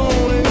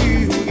 holding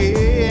you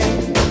again.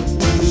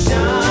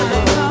 Shine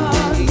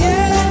on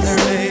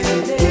yesterday.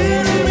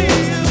 Carry me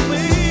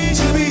away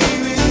to be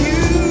with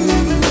you.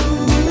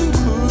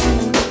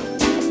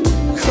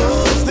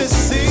 'Cause this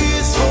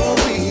is for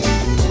me,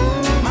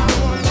 my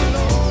one and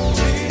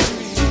only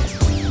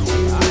dream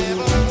I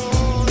ever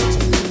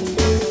wanted.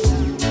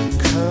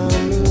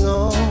 Coming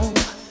on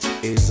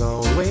is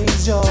always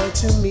joy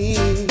to me.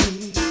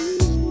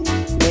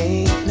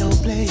 Ain't no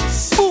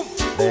place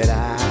that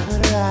I'd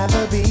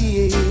rather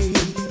be.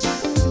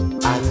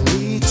 I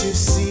need to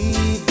see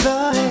the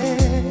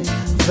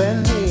heaven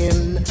in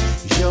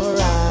your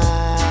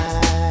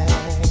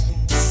eyes.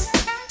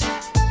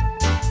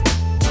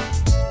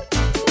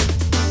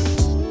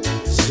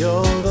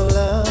 You're the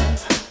love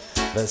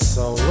that's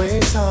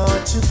always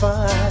hard to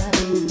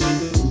find.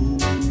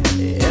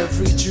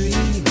 Every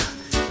dream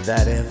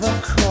that ever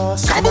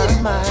crossed my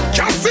mind.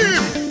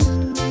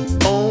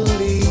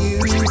 Only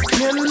you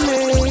can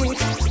make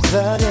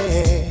the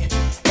day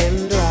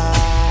end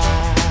right.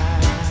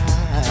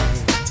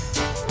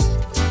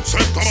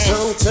 So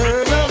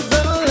turn up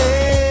the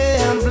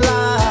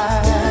lamplight,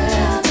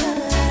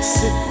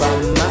 sit by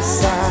my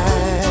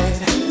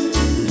side,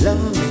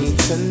 love me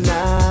tonight.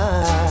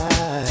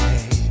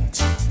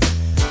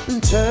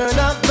 Turn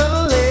up the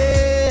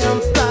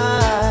lamplight,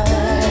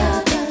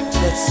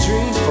 let's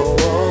dream for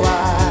a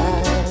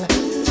while,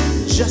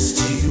 just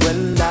you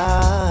and I.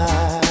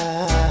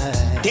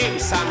 Dim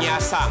Sam ya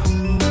Sam.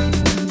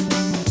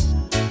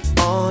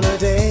 On a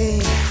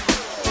day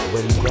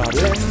when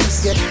problems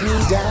get me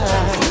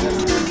down,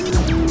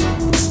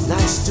 it's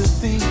nice to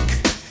think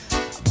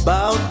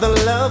about the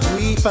love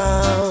we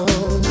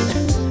found.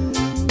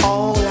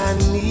 All I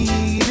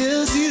need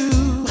is you,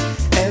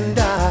 and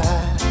I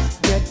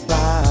get by.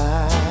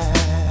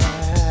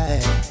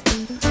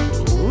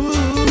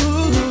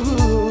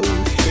 Ooh,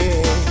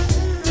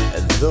 yeah.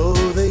 And though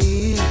the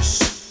years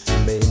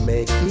may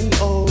make me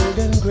old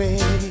and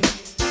gray,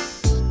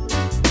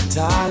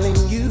 darling,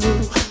 you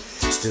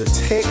still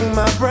take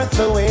my breath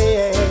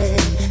away.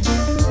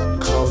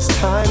 'Cause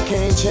time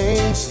can't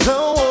change the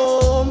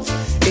warmth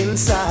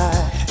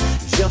inside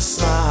your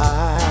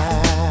smile.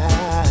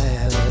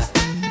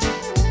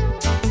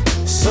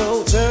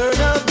 So turn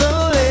up the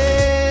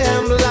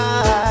lamplight,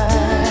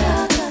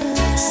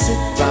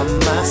 sit by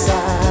my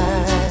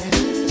side,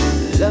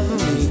 love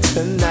me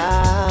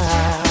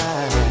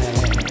tonight.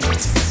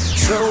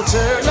 So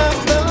turn up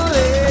the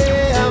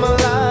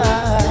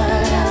lamplight,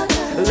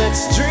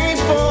 let's dream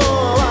for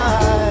a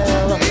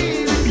while,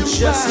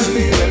 just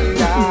you and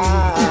I.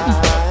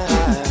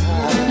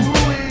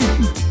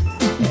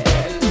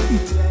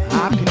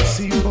 I can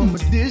see from a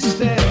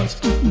distance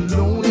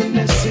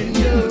loneliness in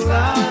your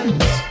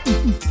eyes.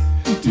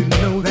 To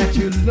know that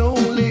you're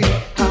lonely,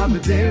 I'll be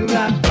there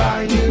right by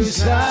your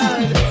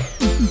side.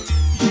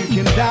 You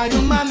can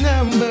dial my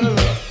number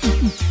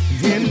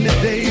in the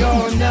day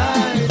or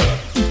night.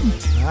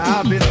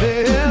 I'll be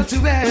there to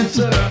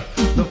answer.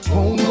 The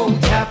phone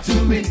won't have to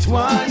ring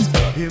twice.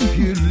 If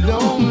you're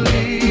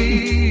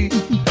lonely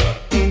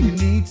and you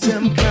need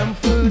some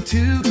comfort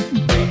too,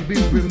 baby,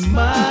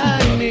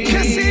 remind me.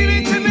 Casino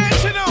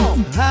International.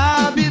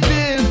 I'll be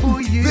there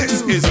for you.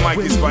 This is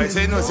Mikey Spice.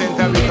 Ain't no saying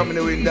that we come in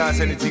the wind dance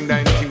anything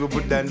we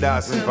put that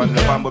endorsement on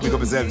the Fambo big up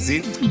yourself,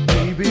 see?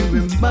 Baby,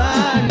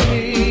 remind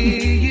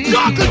me.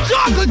 Jogger,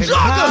 jogger, And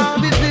jogger. I'll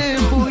be there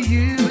for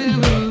you.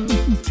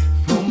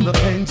 From the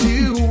things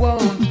you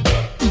want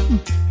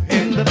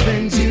and the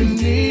things you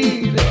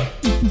need.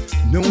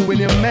 Know when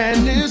your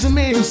man is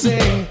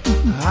missing,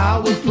 I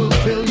will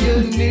fulfill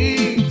your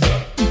needs.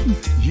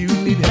 You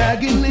need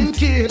hugging and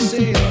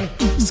kissing,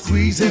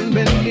 squeezing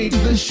beneath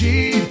the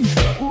sheet.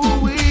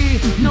 Ooh,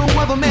 no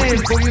other man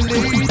for you,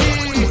 lady.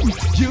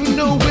 You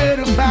know where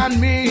to find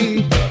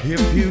me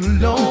if you're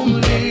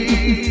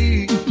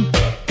lonely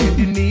and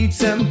you need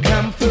some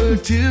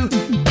comfort too.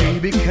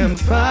 Baby, come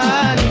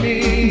find me.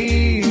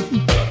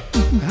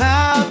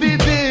 I'll be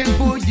there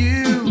for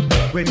you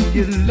when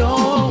you're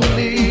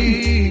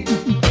lonely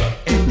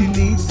and you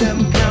need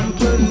some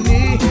company.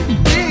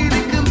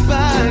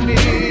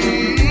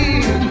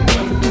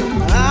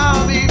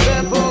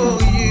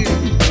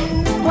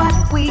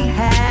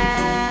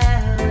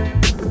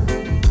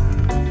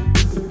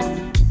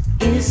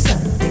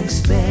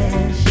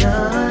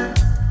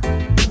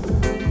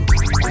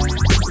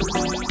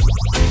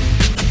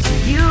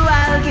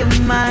 I'll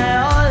give my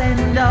all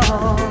and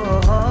all.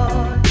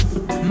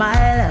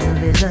 My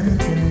love is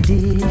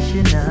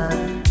unconditional.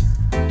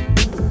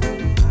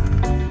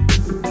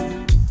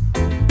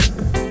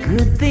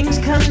 Good things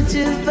come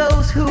to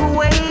those who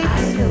wait.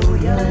 I know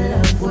your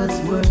love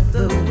was worth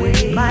the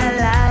wait. My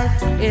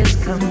life is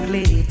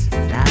complete.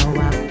 Now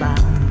I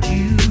found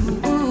you.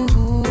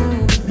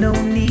 No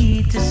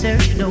need to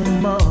search no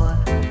more.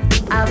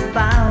 I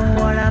found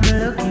what I'm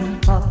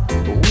looking for.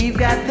 We've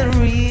got the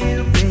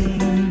real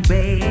thing,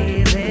 baby.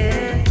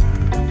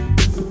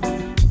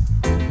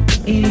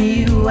 In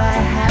you I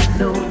have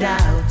no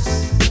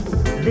doubts.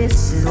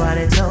 This is what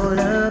it's all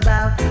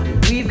about.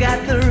 We've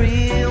got the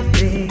real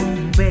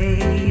thing,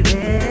 baby.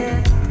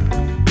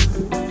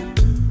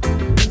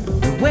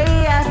 The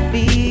way I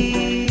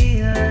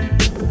feel,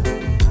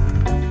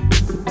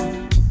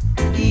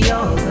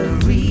 you're the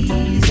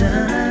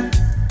reason.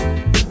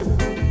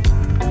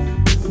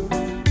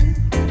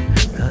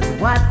 'Cause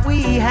what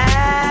we have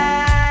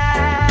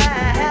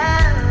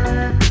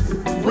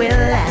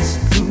will last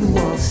through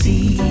all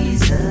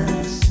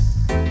seasons.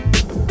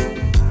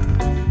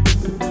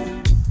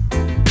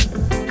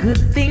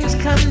 Good things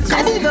come to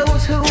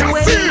those who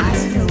wait. I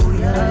know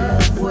your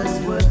love was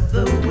worth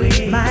the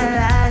wait. My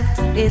life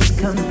is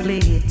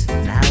complete.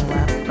 Now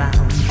I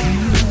found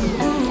you.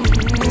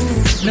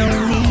 No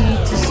need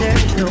to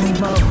search no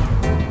more.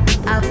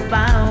 I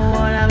found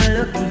what I'm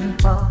looking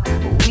for.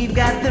 We've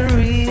got the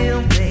real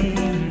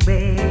thing,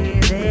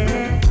 baby.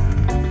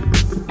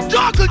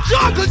 Jogger!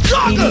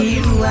 In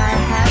you I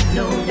have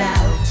no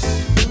doubts.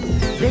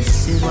 This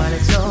is what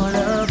it's all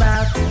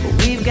about.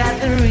 We've got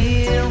the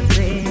real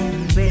thing.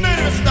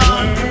 Lily,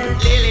 style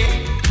Lily,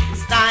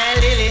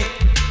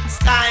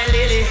 style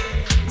Lily,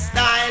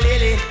 style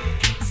Lily,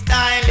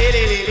 style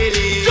Lily,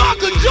 Lily.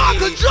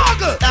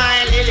 Jogger!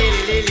 Style Lily,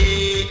 Lily,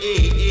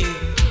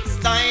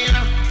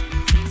 style,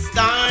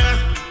 style,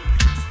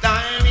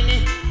 style Lily,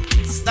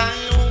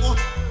 style,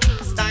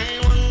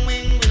 style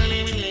wing,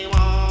 Lily,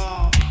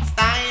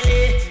 style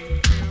Lily,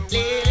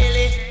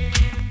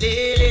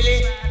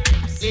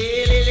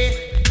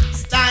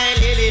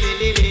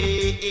 Lily,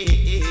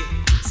 Lily,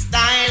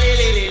 style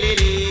Lily,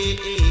 Lily.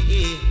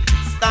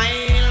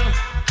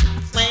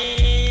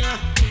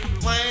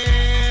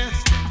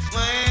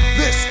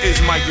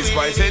 Mikey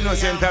Spice, ain't no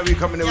same time we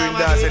come in the wind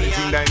dance,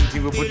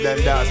 anything we put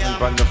that dance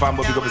on the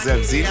Fambo, pick up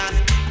yourself, see?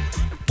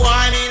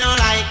 Boy, me no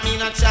like, me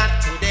no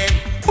chat to them.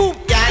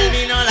 Girl,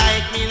 me no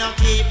like, me no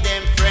keep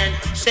them friend.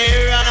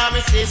 Share on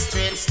my sister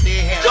and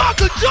still.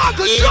 Jogger!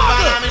 Even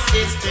on my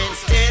sister and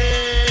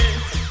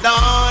still. Down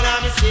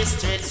on my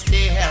sister and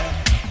still.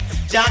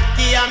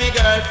 Jackie and my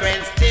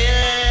girlfriend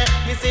still.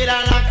 Me see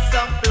that lots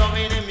of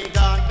loving in me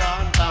gone.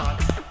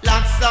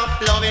 Lots of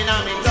loving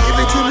on me gone. Give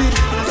it to me,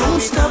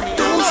 don't stop.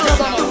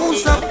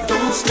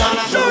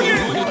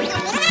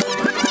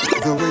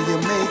 The way you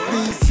make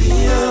me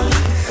feel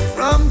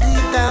from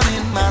deep down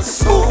in my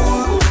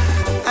soul,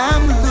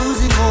 I'm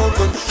losing all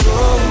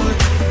control.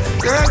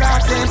 Girl, I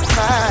can't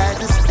fight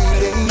this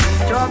feeling.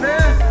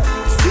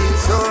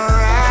 Feels so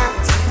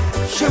right.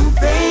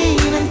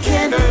 Champagne and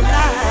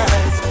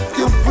candlelight.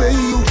 The way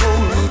you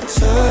hold me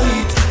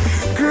tight.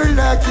 Girl,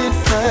 I can't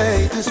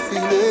fight this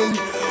feeling.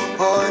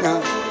 Oh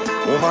no.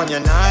 Woman,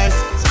 you're nice.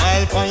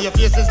 Smile on your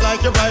face is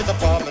like you're right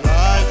upon my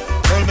life.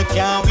 Girl, me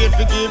can't wait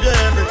to give you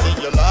everything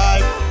you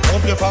like.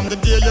 Hope you from the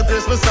day your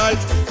Christmas sight.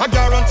 I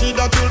guarantee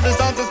that you'll be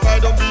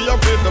satisfied. Don't be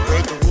afraid to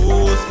break the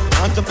rules.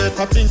 And to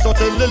better things, so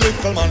tell the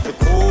little man to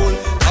cool.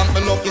 I'm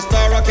the lucky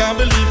star, I can't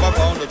believe I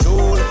found the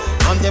jewel.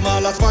 And them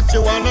all ask what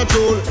you wanna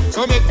do.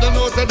 So make them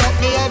know say that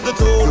me have the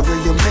tool. The way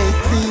you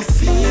make me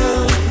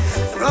feel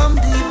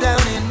from deep down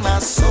in my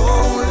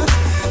soul,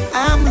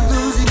 I'm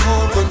losing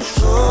all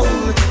control.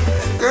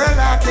 Girl,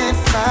 I can't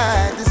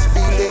fight this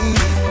feeling.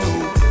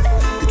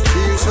 It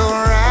feels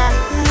alright.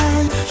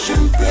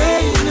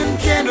 Champagne and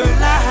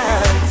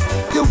candlelight.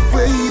 The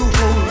way you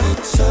hold me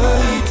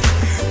tight.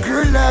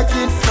 Girl, I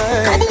can't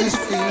fight this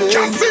feeling.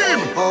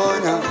 Oh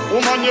no.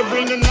 Woman, you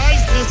bring the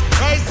niceness,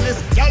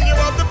 priceless. Girl, you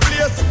have the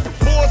place.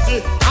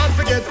 Bossy, and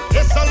forget.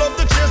 Yes, I love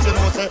the chase. You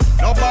know, say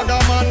no bagger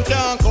man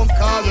can come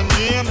call your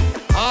name.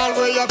 All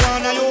where you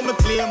gonna, you me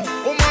claim.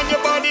 Woman,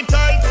 your body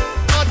tight,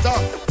 hotter.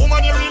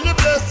 Woman, you really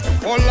blessed.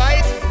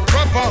 Polite,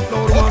 proper.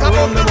 What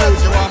about the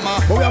rest you are, ma?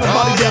 But we have a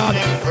bodyguard.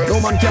 No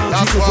man can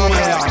keep us on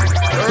here.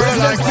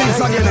 President speaks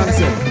again and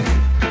say,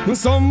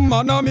 some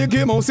man a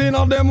Mickey Mouse in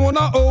of them own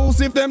a house.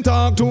 If them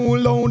talk too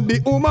loud, the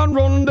woman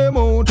run them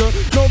out.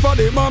 No for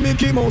them a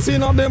Mickey Mouse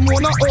in of them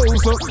own a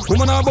house.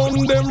 Woman a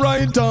bun them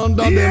right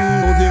under them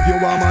nose. If you a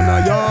man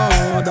a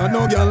yard, and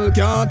no girl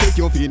can't take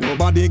you for no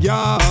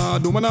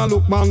bodyguard. Woman a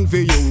look man for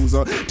use.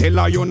 Tell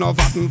her you no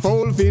fat and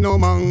foul for no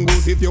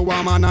mangoes. If you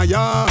a man a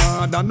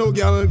yard, and no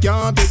girl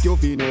can't take you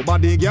for no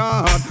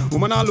bodyguard.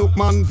 Woman a look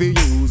man for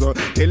use.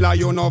 Tell her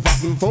you no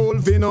fat and foul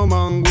for no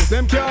mangoes.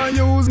 Them can't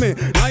use me,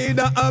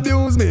 neither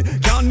abuse me. me,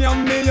 can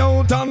yam me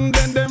out and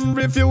then them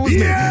refuse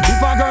me.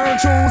 If a girl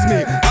choose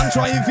me and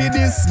try fi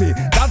diss me,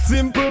 that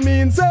simple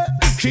means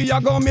she a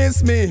go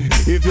miss me.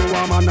 If you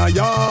a man a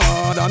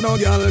yard and no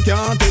girl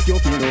can't take you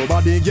fi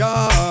nobody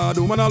yard,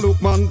 woman a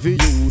look man fi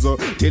use.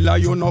 Till a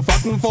you no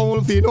fat and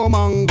foul fi no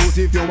mangoes.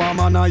 If you a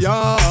man a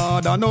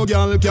yard and no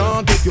girl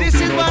can't take you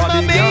fi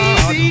nobody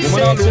yard,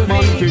 woman a look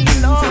man fi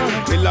use.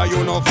 Till a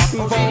you no fat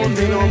and foul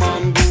fi no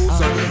mangoes.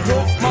 No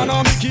man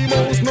a Mickey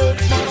Mouse, no man a.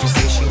 She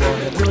say she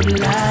want a good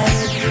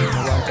life, I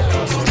want to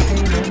cause her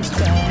pain and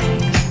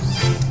strife.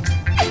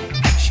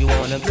 She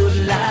want a good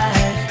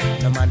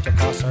life, no man to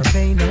cause her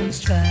pain and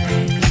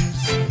strife.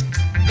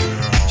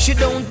 She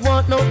don't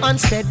want no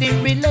unsteady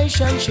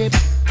relationship,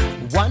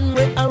 one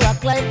way a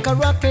rock like a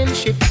rocking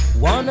ship.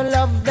 Want a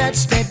love that's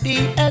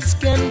steady as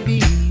can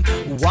be,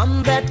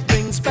 one that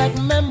brings back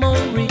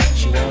memory.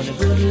 She want a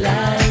good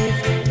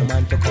life, no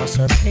man to cause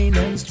her pain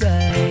and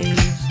strife.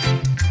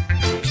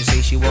 She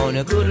say she want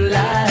a good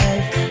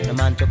life, no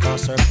man to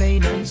cause her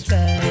pain and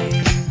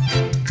strife.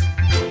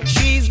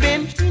 She's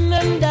been in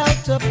and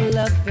out of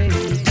loving,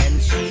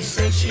 and she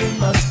says she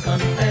must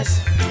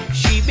confess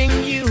she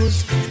been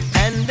used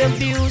and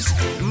abused,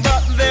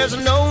 but there's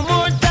no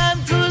more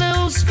time to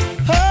lose.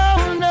 Oh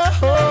no,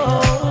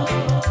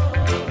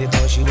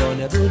 because she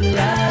want a good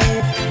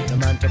life, no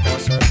man to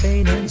cause her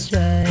pain and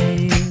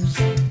strife.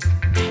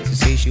 She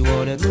say she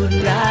want a good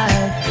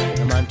life,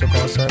 no man to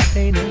cause her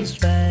pain and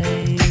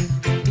strife.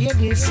 Hear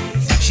this,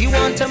 she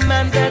want a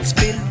man that's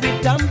filled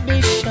with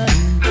ambition,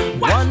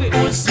 one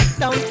who'll sit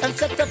down and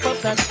set up a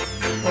plan.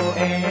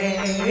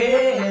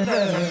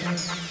 Forever,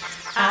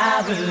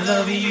 I will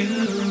love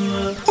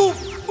you.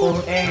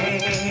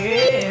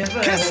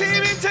 Forever,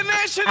 Kassim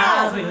International.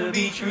 I will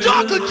be true.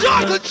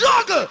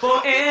 Jogger.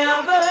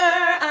 Forever,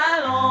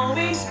 I'll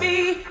always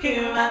be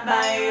here right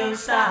by your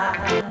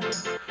side.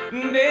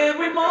 And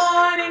every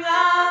morning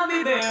I'll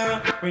be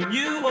there when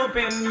you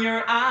open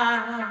your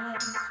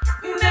eyes.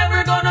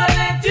 Never gonna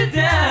let you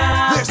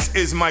down. This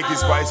is Mikey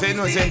Spice. Ain't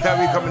no saying that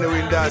we come in the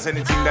wind dance,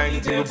 anything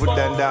we put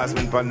down dance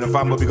when pan the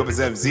Fambo big up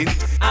yourself, see?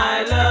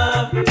 I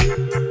love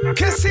you.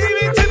 Kassim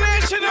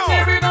International.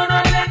 Never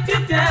gonna let you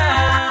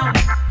down.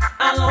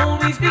 I'll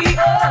always be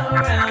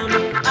around.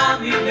 I'll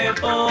be there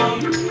for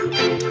you.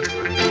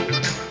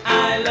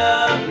 I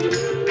love you.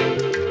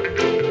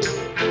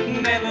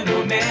 Never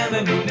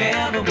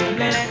will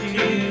let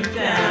you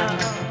down.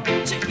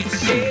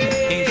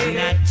 It's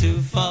not too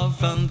far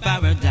from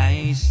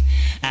paradise,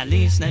 at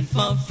least not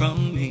far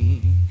from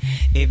me.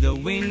 If the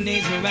wind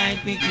is right,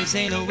 we can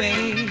sail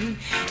away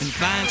and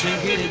find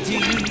tranquility.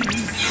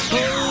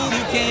 Oh,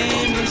 the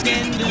candles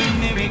can do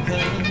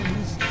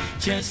miracles,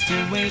 just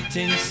to wait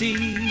and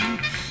see.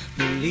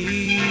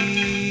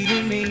 Believe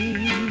in me.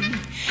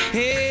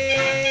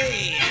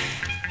 Hey,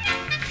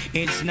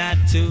 it's not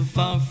too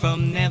far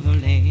from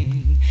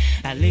Neverland,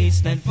 at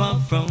least not far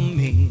from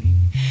me.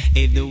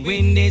 If the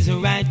wind is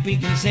right, we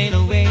can sail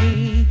away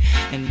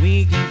and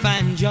we can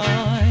find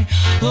joy.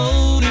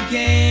 Oh, the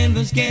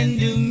canvas can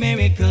do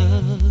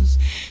miracles,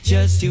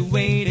 just to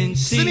wait and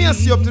see. See me I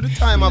see up to the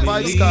time of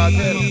Vibes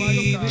Cartel.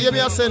 Hear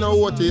me I say no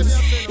what is.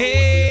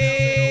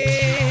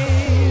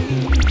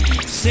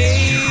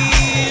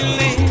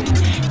 Sailing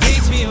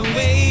takes me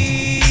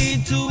away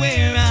to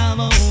where I've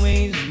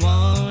always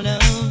wanna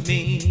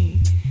be.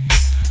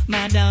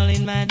 My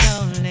darling,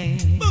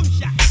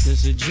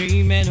 there's a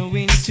dream and a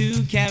wind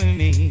to carry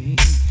me.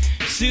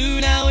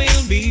 Soon I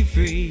will be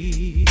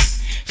free.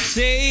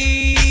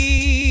 Say,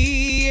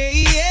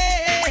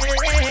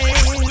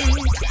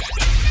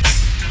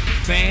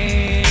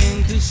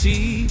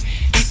 fantasy,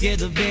 it get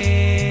the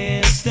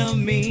best of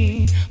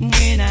me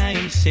when I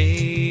am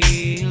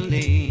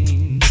sailing.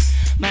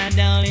 My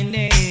darling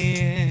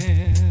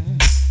there,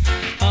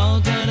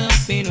 all caught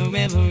up in a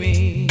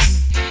reverie.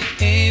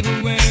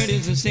 Every word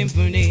is a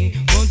symphony.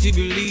 Won't you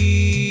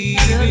believe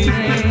in me?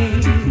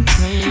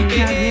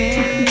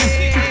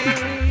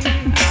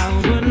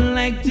 I would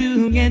like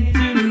to get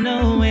to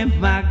know if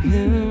I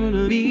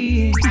could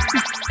be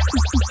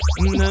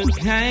the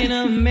kind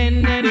of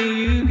man that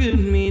you could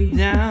me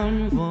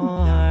down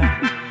for.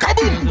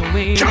 Kaboom! The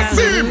way I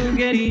look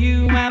at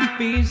you, I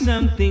feel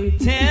something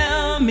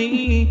tell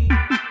me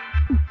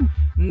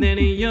that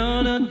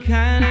you're the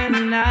kind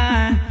and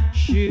I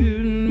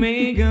should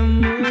make a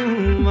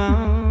move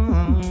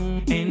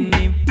on. And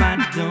if I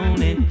don't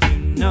let you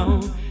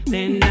know,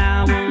 then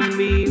I won't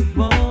be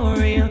for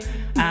real.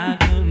 I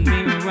could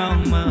be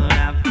wrong, but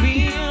I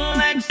feel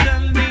like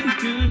something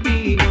could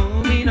be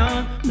going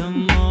on. The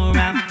more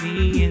I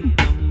feel it,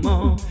 the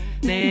more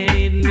that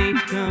it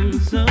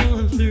becomes so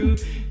true.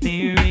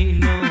 There ain't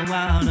no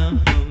other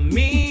for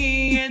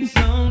me, it's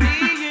only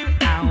you.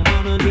 I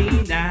wanna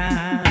be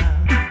down.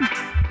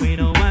 We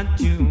know what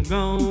you're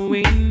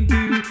going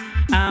through.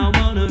 I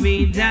wanna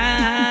be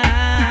down.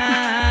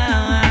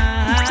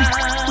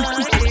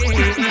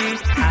 Yeah.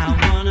 I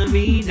wanna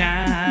be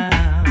down.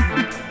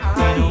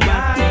 We know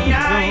what you're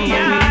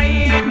going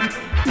through.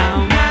 I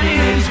wanna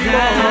be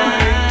down.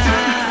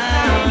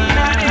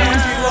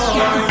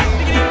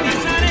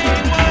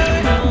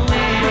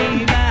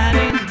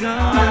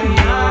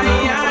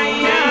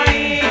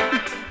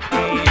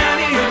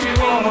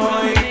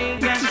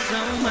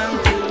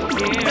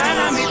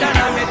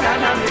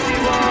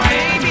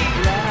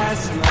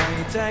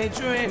 I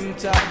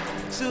dreamt of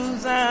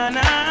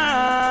Susanna.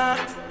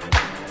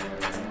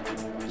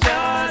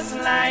 Just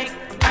like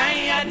I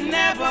had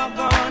never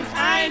gone,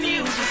 I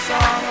knew the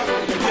song of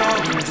the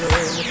young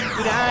girl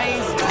with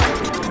eyes like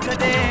the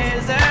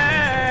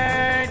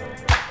desert.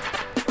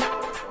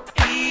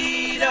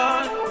 It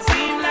don't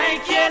seem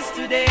like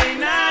yesterday,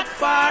 not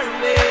far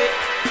away.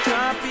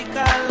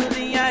 Tropical,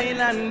 the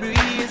island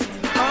breeze,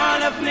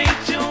 all of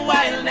nature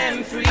wild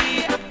and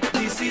free.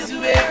 This is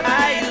where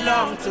I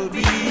long to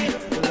be,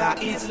 La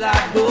Isla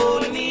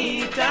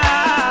Bonita.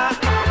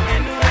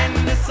 And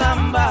when the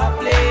samba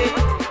play,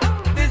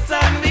 the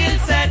sun will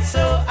set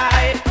so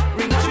high,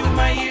 ring through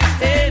my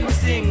ears and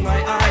sing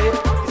my eye.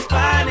 The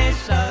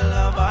Spanish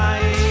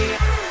lullaby,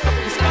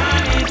 the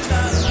Spanish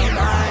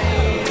lullaby.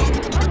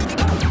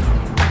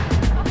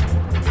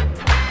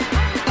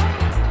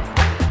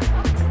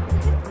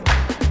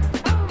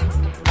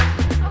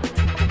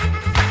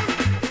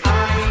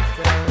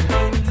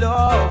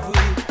 Love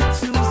with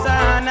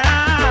Susanna.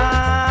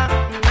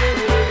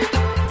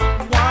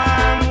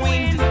 Warm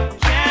wind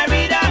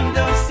carried on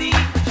the sea.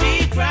 She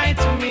cried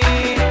to me,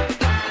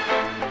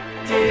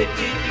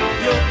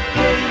 yo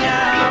te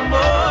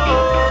amo.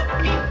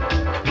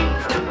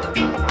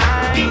 I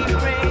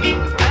pray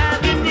that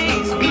the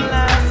days will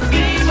last.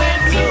 They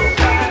went so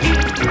fast.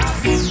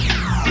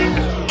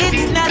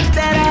 It's not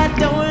that I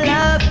don't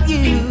love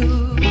you.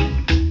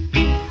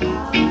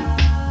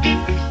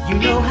 You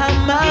know how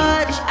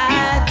much I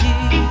do.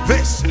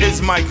 This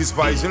is Mikey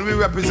Spice, and we're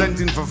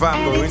representing for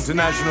Fambo,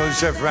 international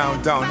chef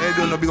round town. They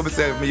don't know big up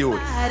yourself, me youth.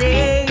 To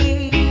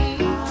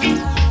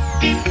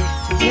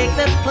take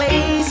the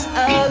place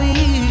of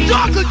you.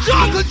 Jogger,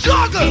 jogger,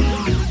 jogger.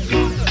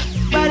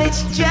 But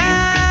it's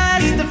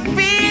just the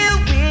feel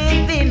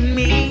within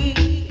me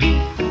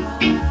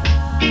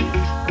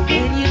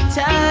when you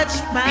touch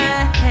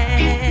my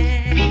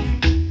hand,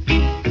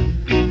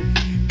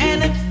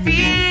 and the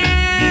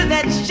fear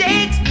that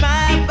shakes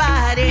my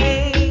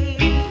body.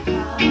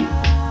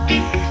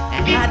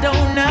 I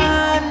don't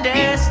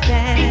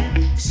understand,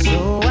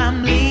 so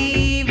I'm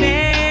leaving.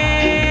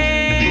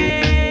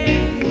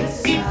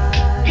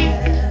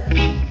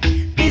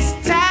 This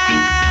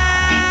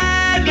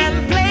time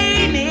I'm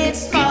playing it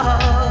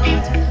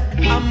smart.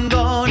 I'm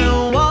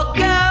gonna walk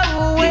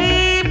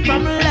away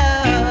from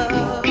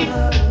love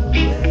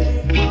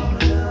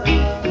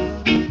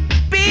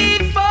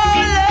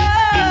before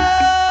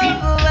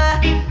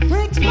love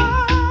breaks my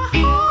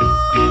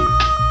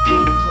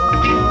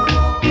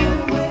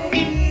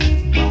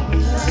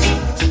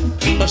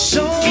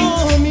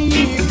Show me,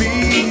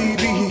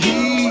 baby,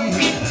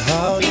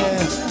 oh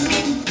yeah.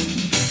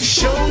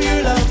 Show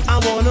your love, I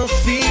wanna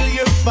feel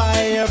your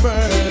fire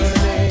burning.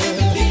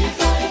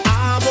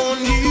 I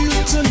want you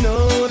to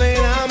know that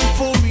I'm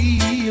for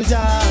real,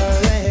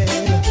 darling.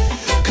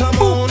 Come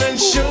on and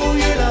show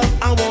your love,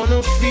 I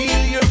wanna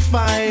feel your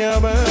fire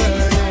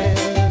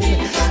burning.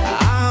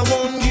 I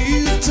want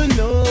you to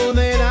know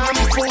that I'm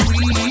for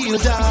real,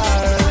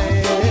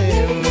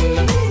 darling.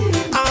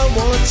 I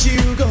want you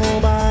to go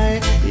by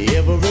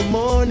every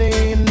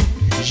morning.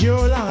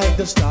 You're like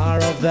the star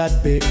of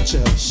that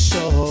picture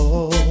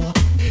show.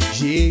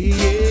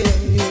 Yeah.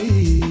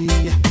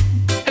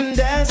 And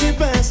as you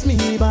pass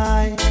me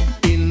by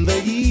in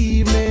the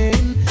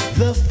evening,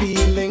 the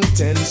feeling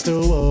tends to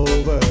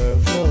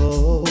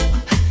overflow.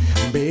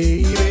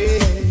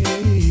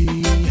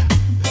 Baby,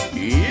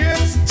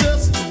 it's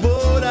just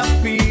what I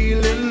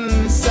feel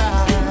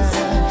inside.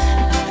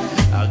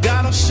 I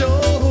gotta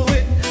show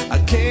it, I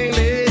can't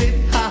let it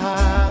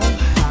hide.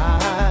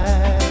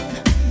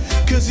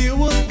 Cause you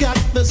have got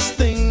this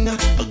thing,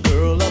 a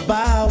girl,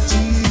 about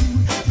you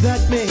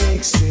that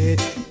makes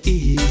it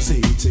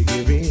easy to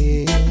give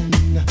in.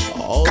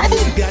 All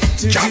you got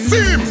to do,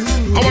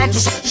 I want to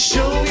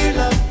show you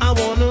love, I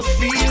wanna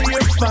feel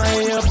your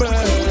fire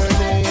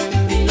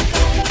burning.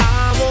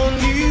 I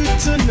want you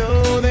to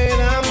know that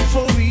I'm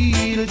for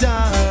real,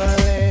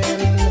 darling.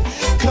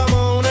 Come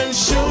on and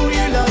show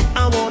your love,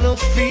 I wanna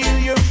feel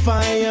your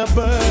fire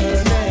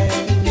burning.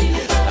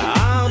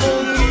 I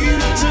want you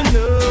to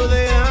know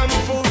that I'm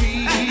for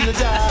real,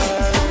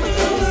 darling.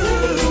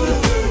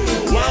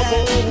 Why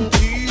won't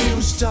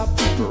you stop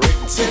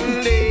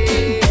pretending?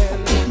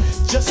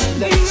 Just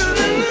let your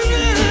feelings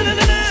heal,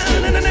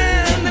 baby.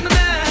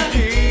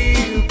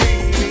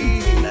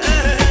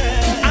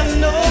 I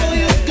know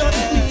you've got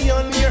me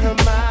on your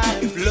mind.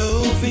 If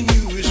loving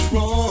you is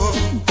wrong,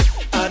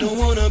 I don't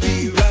wanna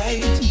be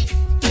right.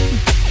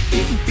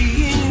 If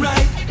being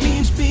right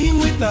means being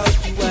without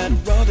you, I'd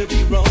rather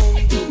be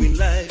wrong doing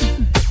life.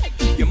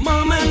 Your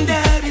mom and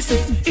daddy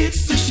say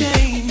it's a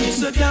shame,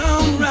 it's a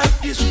downright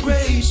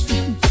disgrace.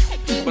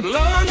 But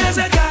long as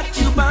I got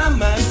you by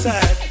my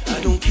side, I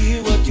don't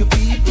care what your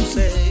people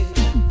say.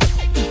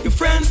 Your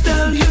friends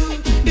tell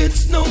you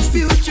it's no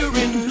future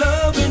in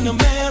love in a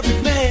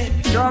married man.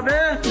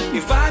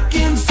 If I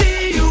can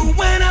see you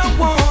when I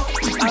want,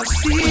 I'll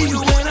see you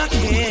when I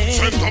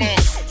can.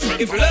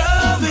 If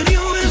loving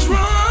you is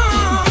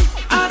wrong,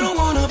 I don't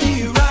wanna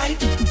be right.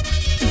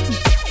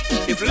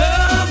 If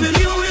loving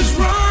you is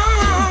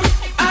wrong,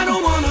 I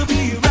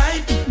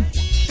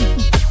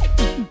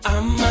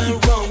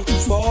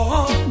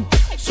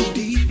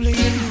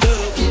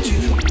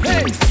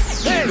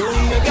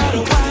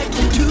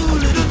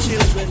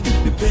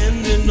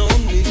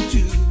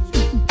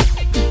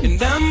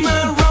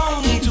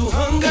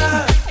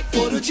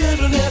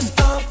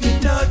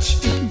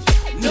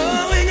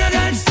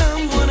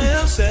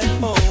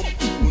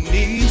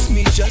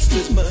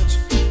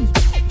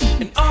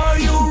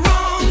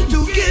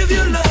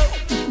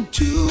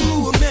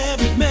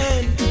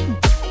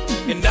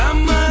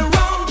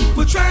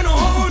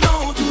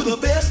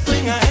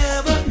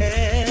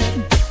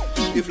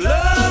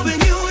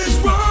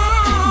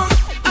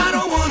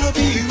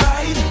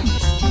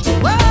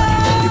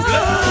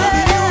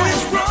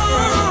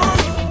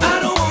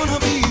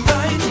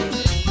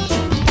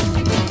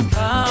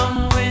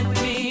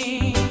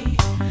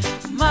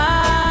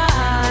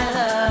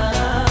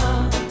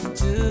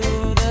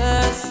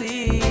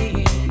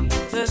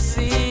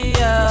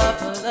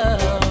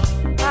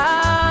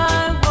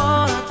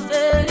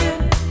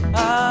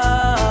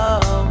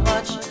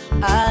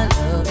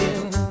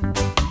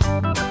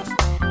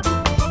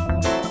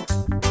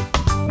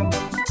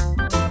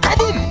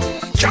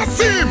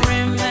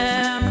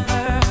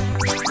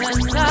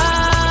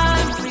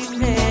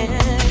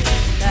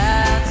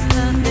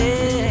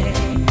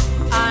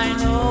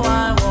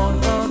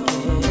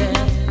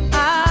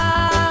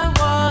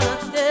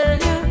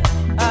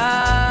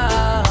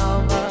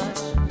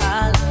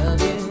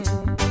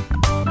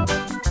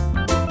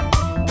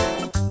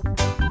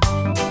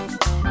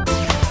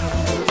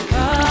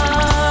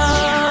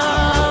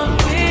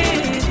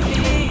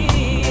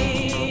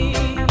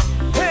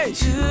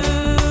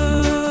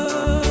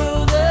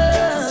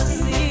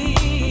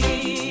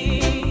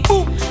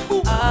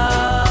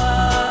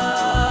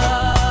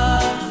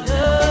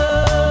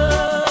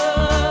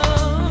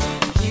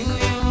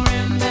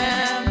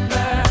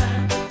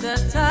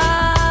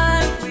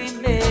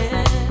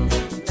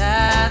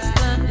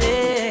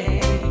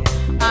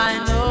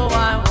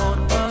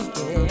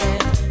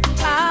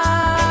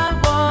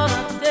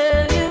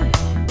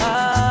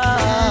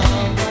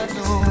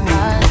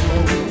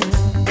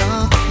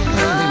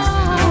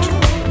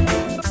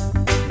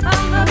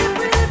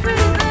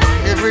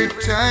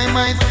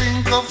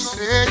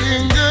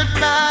at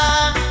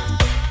night,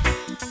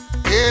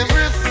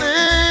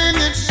 everything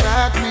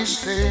inside me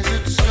says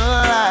it's a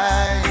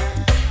lie.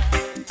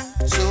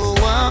 So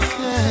I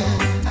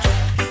can't,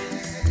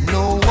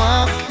 no I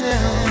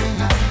can't,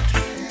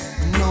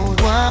 no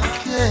I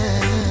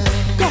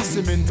can't.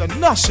 Kasim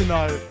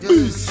International,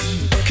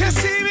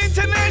 Kasim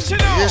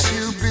International. Yes,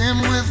 you've been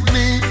with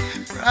me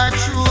right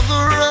through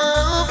the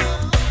rough,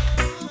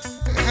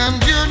 and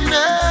you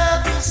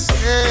never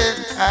said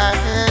I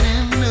had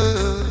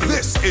enough.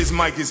 This is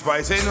Mikey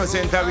Spice. Ain't no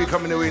saying that we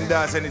coming to win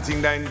dance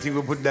anything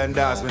we put down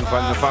dance when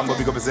from the Fambo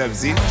big up yourself,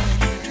 see?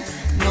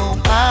 No,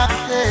 I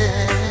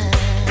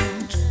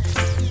can't.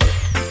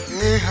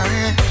 Hey,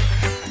 honey,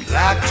 I'd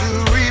like to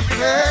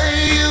repay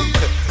you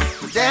the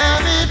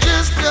damage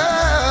is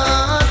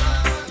done.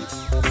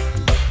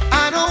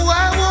 I know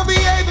I won't be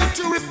able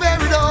to repair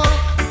it all,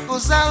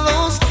 'cause I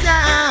lost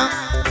count.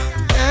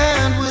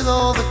 And with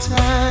all the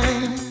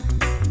time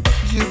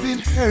you've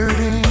been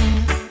hurting,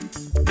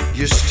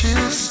 you're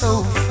still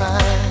so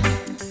fine,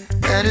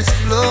 and it's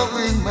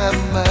blowing my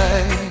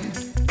mind.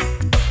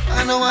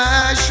 I know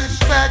I should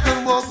pack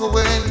and walk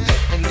away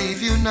and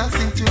leave you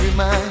nothing to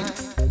remind,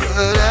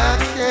 but I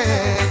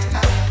can't.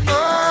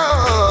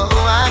 Oh,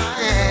 I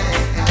can't.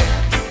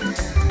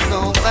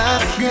 No, I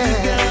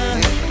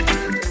can't.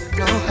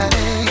 No,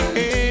 honey.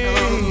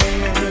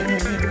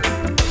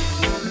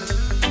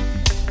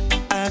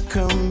 I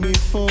come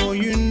before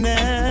you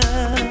now,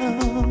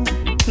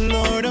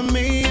 Lord. I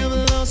may have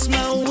lost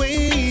my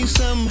way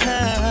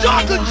somehow.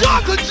 Jogger.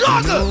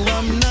 No,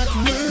 I'm not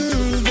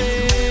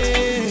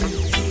worthy,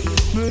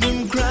 but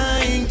I'm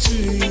crying to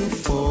you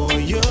for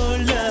your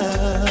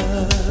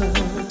love,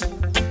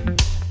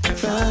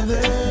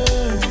 Father.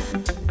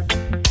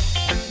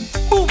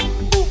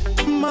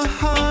 My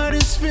heart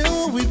is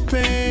filled with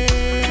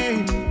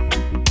pain,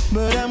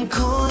 but I'm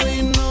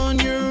calling on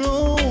your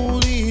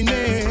holy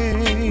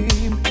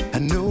name. I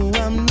know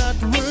I'm not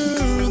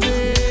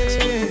worthy,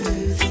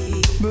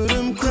 but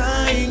I'm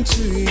crying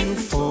to you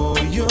for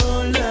your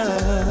love.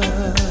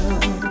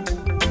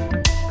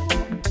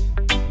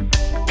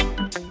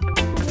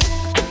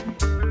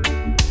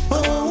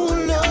 Oh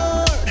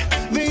Lord,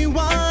 they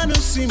wanna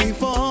see me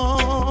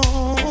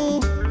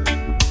fall,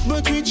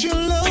 but with your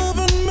love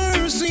and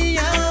mercy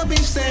I'll be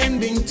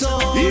standing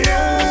tall. Lord,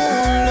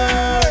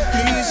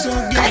 please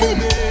forgive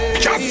me.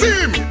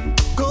 Kasim!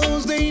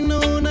 'Cause they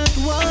know not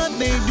what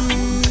they do.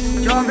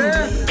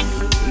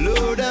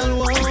 Lord, I'll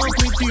walk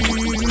with you.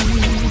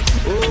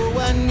 Oh,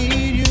 I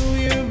need you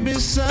here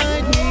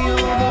beside me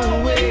all the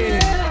way.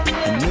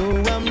 I know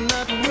I'm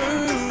not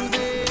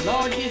worthy.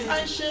 Lord is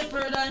thy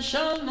shepherd, I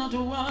shall not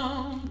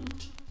want.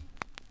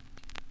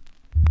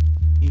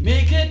 He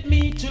maketh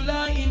me to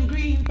lie in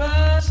green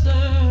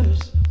pastures.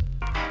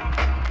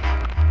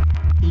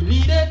 He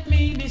leadeth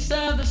me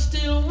beside the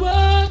still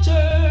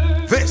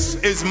waters. This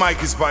is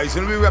Mikey Spice,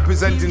 and we're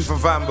representing for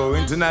Fambo,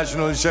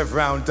 international chef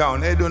round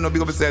town. Hey, don't know,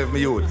 big up yourself, me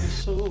youth.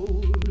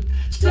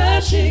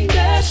 Splashing,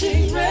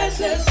 dashing,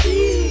 restless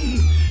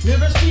sea.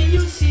 Never see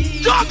you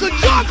see. Jogger.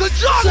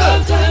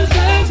 Sometimes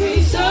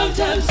angry,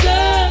 sometimes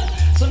sad.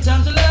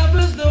 Sometimes you laugh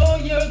as though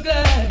you're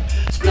glad.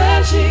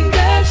 Splashing,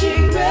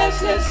 dashing,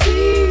 restless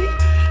sea.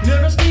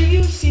 Never see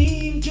you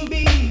seem to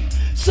be.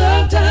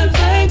 Sometimes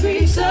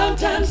angry,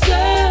 sometimes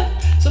sad.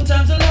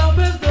 Sometimes you laugh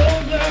as though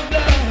you're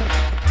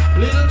glad.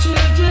 Little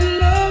children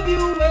love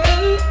you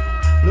well.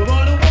 Love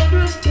all the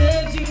wondrous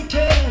tales you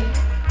tell.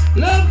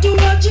 Love to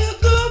watch you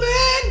come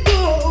and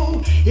go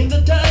in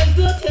the times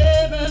that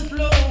ebb and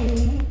flow.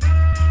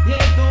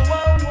 Yet though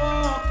I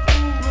walk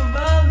through the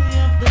valley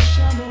of the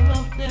shadow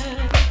of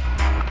death,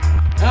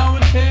 I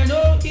will fear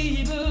no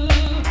evil,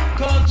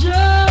 'cause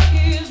Jah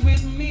is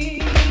with me.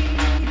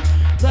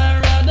 Thy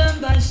rod and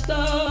thy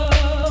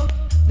staff,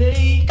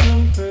 they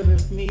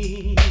comfort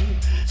me.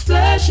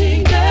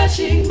 Splashing,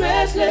 dashing,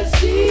 restless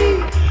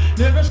sea.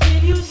 Never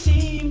still you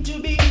seem to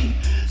be.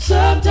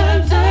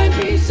 Sometimes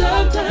angry,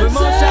 sometimes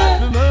sad.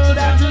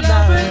 Sometimes you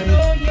laugh as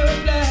though you're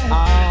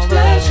glad.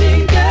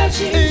 Splashing,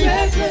 dashing,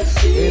 restless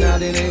sea. Inna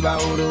the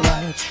neighborhood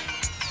right,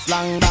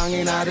 slang bang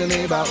inna the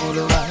neighborhood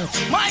right.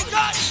 My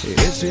gosh!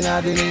 It's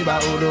inna the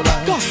neighborhood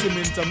right. Kasim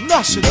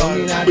International,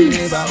 Inna the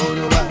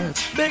neighborhood right.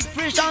 Big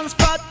fish on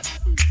spot.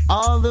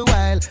 All the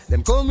while,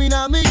 them coming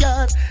on me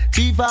yard,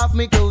 thief off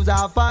me clothes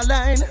off a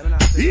line.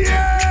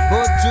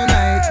 But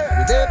tonight,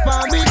 we dey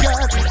on me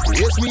yard.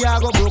 Yes, me I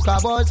go broke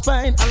a boy's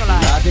spine.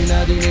 Not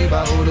inna the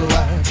neighborhood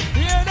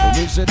right.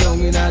 Me sit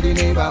down inna the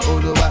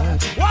neighborhood right.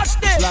 Watch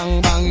this.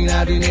 Slang bang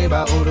inna the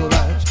neighborhood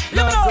right.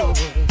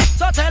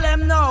 So tell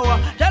them now.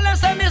 Tell them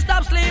say me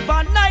stop sleep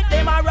at night.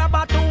 Them a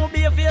robber to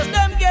be face.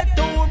 Them get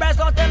too rest.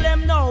 So tell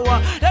them now.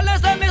 Tell them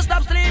say me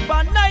stop sleep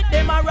at night.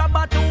 Them a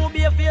robber to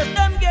be face.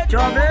 Them get too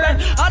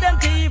rest. And them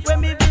thief when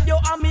me video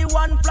and me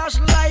one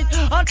flashlight.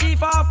 And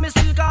thief off me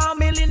silk and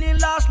me linen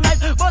last night.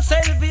 But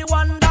selfie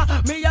wonder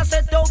me a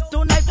set up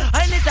tonight.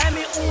 Anytime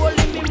me hold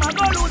him, me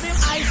go lose him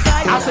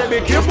eyesight. I say be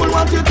careful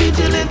what you teach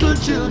your little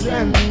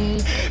children.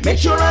 Make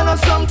sure I know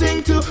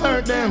something to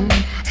hurt them.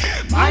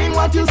 Mind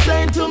what you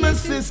saying to me,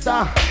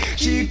 sister.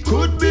 She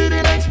could be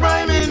the next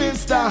prime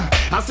minister.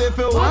 I say, if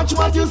you watch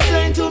what you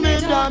saying to me,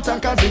 daughter,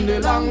 cause in the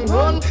long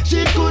run,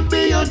 she could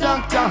be your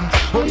doctor.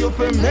 Oh, you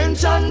fi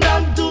mention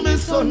that to me,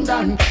 son,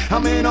 Dan. I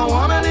mean, I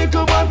want a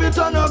little boy fit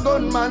on a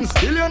gunman.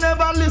 Still you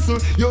never listen,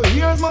 your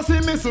ears must be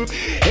missing.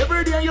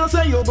 Every day you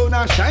say you're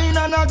gonna shine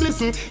and a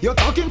glisten. You're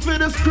talking for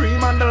the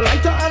scream and the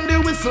lighter and the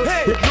whistle.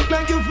 Hey. It look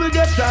like you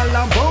forget all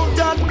about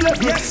that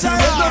blessing. Yes,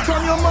 words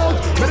from your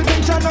mouth,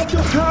 meditation of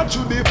your heart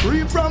should be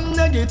free from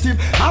negative.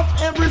 Have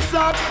every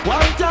sort.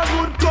 Want a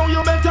good cow,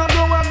 you better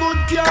go a good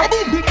car.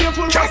 Be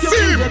careful what you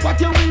inject, what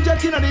you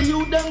inject in the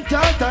youth them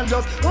talk, and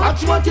just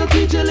watch what you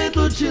teach your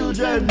little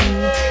children.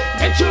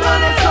 Make sure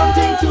there's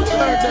something to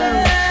hurt them.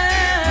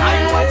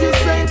 Mind what you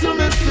say to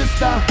me,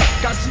 sister.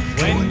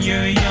 When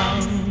you're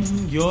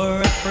young,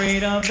 you're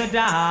afraid of the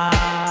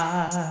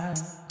dark.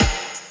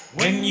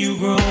 When you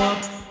grow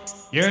up,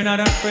 you're not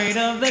afraid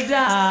of the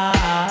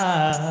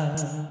dark.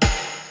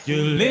 You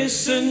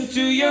listen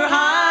to your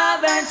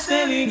heart that's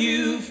telling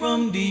you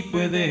from deep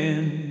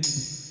within.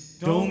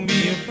 Don't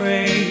be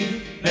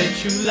afraid,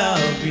 let your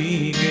love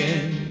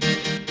begin.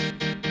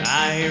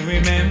 I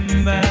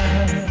remember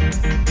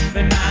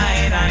the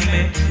night I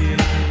met you,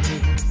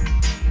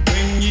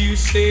 when you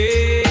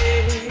said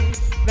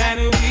that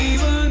we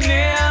will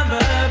never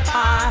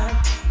part,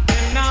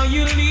 and now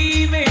you're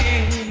leaving,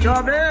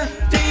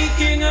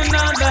 taking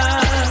another,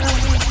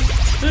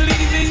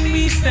 leaving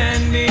me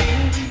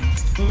standing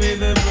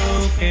with a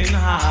broken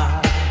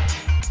heart.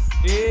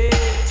 Yeah,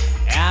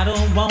 I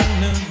don't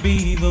wanna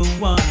be the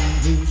one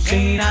who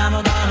said I'm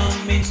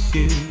gonna miss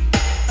you,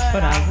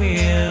 but I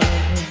will.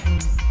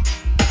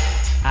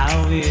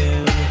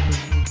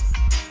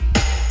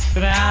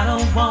 But I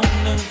don't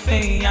wanna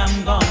say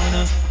I'm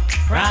gonna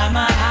cry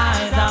my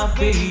eyes out,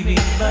 baby,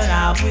 but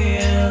I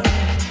will.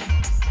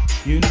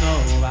 You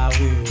know I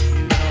will.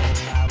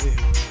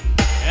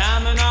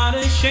 I'm not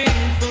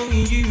ashamed for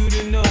you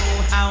to know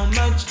how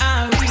much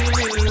I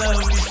really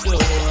love you so.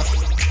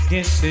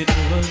 Yes, it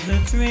was the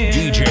thrill.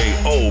 DJ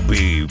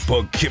OB,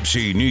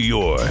 Poughkeepsie, New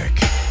York.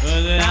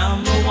 But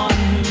I'm the one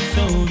who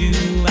told you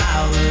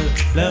I will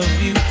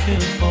love you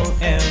till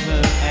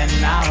forever,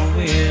 and I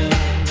will.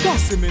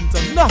 Gossip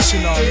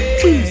International.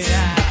 Peace.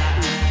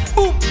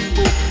 Boom,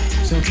 boom.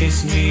 So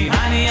kiss me,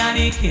 honey,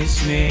 honey,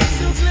 kiss me.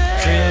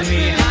 Thrill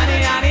me,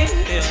 honey, honey,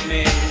 thrill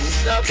me.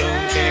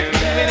 Don't care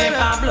even if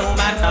I blow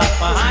my top,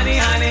 honey,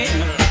 honey.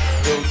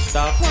 Don't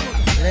stop.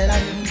 Let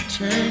I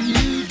turn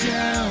you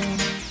down.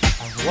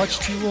 I've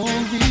watched you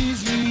all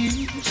these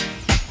years,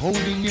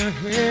 holding your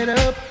head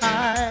up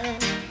high,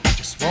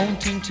 just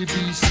wanting to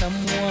be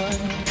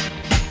someone.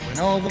 When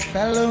all the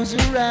fellows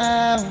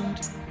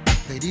around,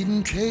 they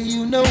didn't pay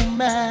you no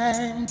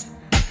mind.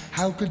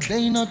 How could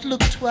they not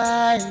look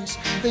twice?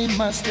 They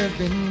must have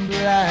been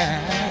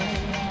blind.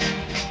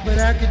 But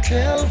I could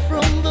tell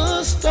from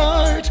the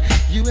start,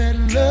 you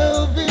had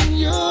love in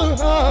your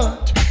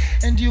heart,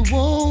 and you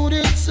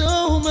wanted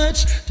so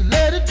much to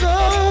let it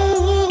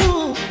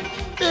go.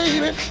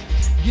 Baby,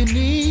 you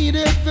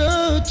needed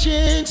the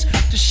chance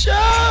to show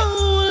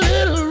a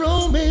little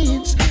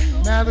romance.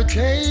 Now the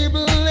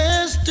table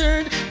has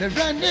turned, they're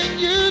running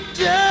you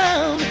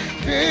down.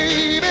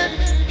 Baby,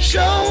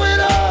 show it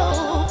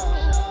all.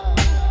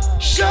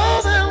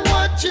 Show them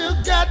what you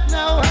got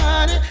now,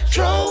 honey.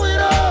 Throw it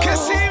all.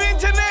 Cassim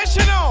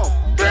International.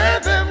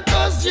 Grab them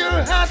cause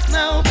you're hot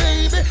now,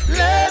 baby.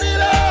 Let it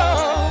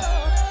all.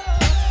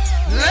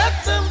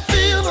 Let them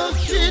feel the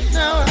heat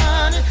now,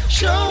 honey.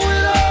 Show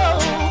it all.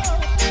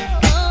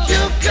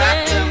 You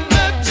got them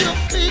at your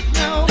feet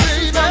now,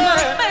 baby.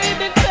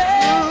 Baby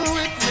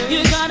face.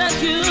 You got a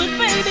cute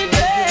baby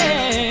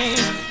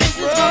face. This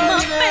is for my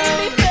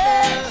baby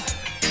face.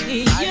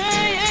 Yeah.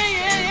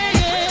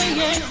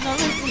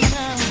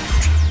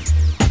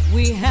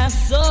 We have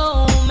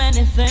so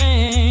many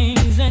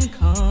things in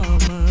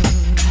common,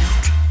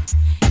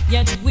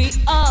 yet we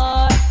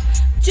are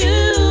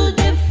two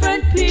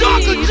different people.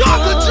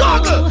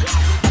 Jogger.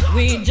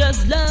 We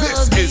just love.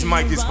 This is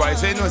Mikey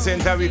Spice. Ain't no saying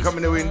that we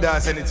coming to win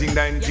dance anything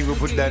we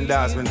put that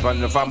endorsement on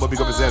the Fambo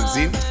big up yourself,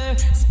 see?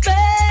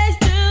 Space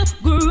to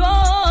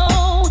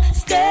grow,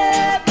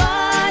 step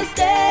by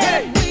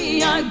step,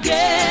 we are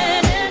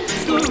getting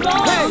stronger.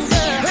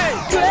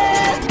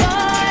 Breath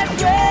by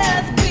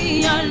breath,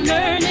 we are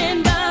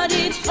learning about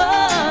each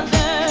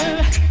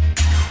other.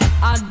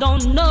 I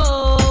don't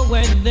know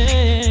where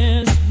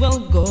this will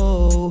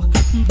go,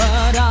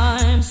 but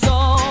I'm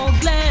so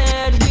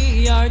glad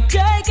we are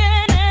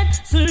taking it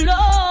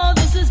slow.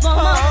 This is for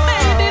my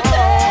baby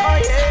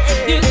face.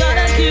 You got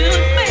a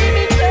cute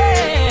baby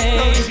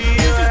face.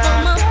 This is for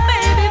my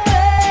baby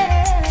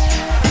face.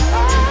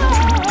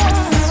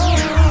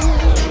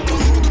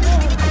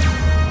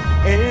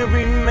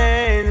 Every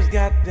man's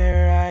got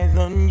their eyes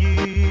on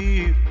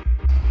you.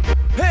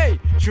 Hey,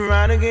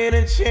 trying to get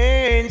a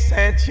chance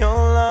at your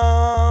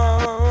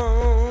love.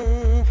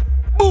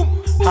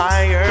 Boom.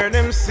 I heard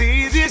them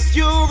say this,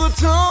 you're the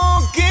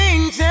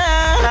talking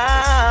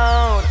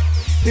town.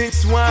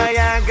 It's why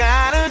I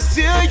gotta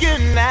tell you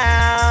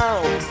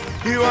now.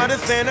 You are the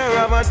center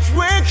of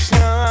attraction.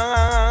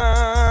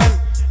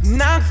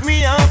 Knocks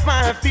me off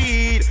my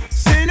feet.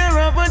 Center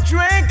of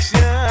attraction.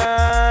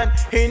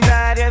 And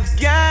I just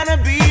gotta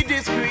be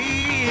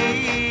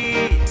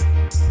discreet.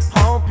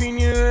 Open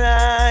your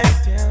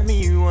eyes, tell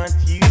me what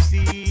you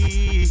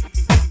see.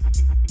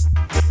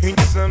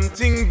 It's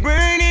something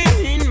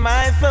burning in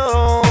my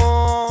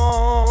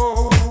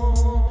soul.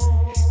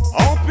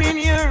 Open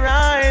your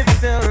eyes,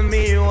 tell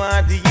me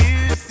what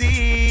you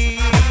see.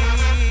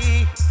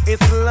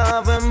 It's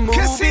love and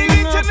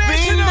moving up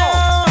in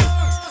love.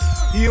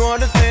 You are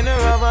the center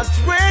of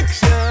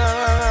attraction.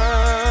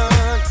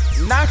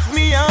 Knocks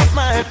me off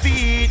my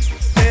feet.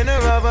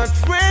 Center of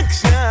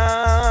attraction.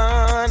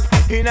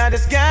 And I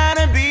just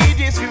gotta be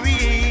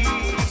discreet.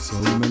 So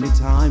many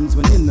times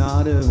when you're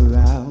not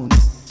around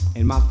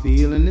and my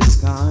feeling is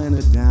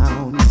kinda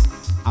down,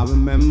 I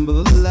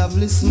remember the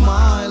lovely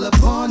smile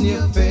upon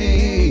your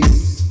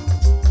face.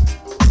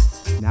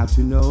 Now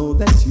to know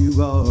that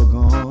you are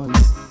gone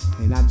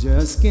and I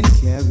just can't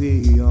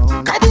carry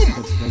on. The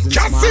present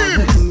smile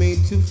helped me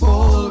to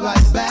fall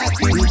right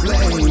back in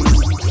place.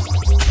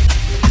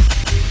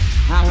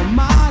 How am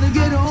I to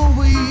get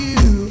over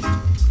you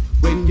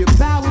when your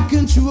power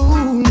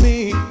control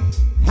me?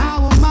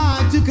 How am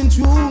I to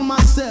control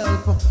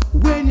myself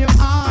when your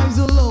eyes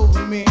all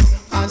over me?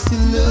 I see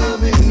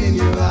loving in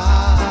your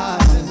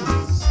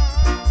eyes,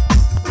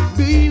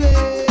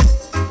 baby.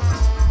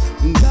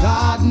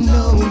 God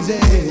knows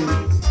it,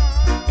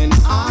 and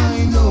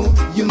I know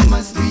you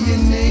must be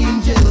an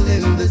angel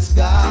in the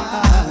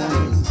sky,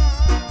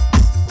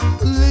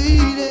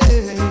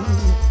 lady.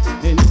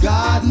 And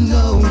God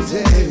knows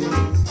it,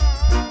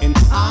 and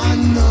I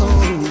know.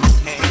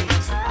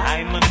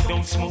 Diamond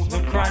don't smoke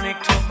the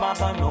chronic to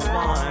bother no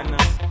one.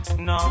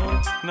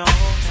 No, no.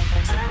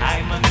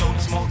 Diamond don't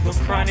smoke the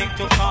chronic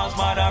to cause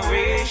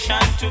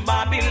moderation to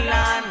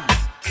Babylon.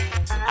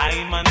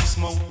 Diamond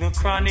smoke the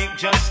chronic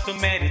just to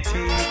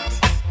meditate.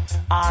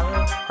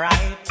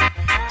 Alright.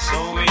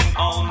 So in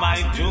all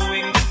my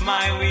doings,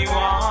 my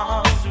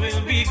rewards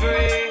will be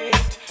great.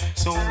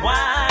 So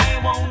why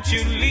won't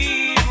you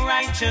leave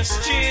righteous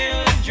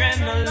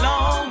children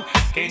alone?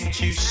 Can't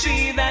you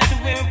see that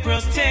we're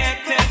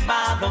protected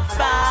by the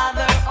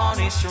Father on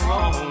His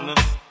throne?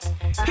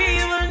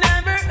 He will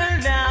never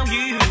allow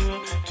you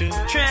to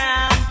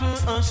trample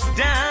us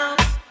down.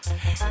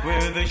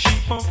 We're the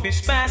sheep of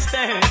His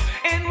pasture,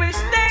 and we're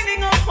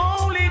standing on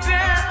holy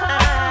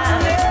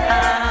ground.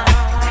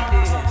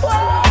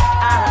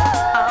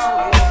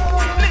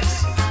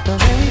 The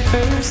very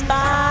first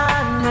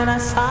time that I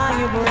saw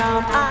your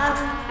brown eyes,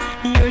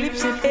 your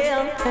lips were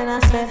pale, and I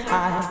said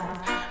hi.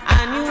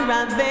 I knew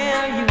right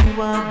there you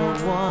were the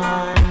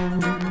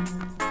one.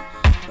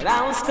 But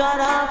I was caught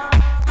up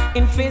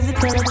in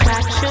physical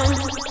attraction,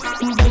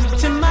 but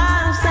to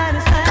my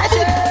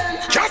satisfaction,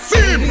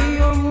 baby,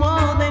 you're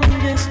more than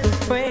just a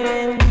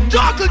friend.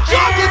 Joggle.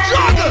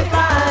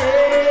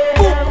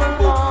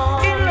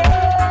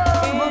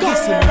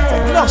 Gossip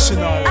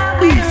International. I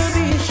will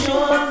be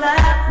sure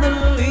that the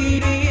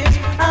lady is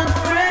a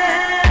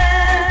friend.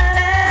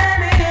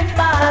 If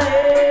I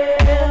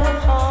am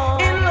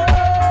in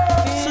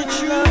love, so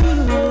true,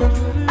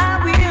 I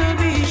will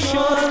be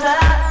sure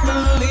that the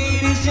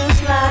lady's just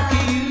like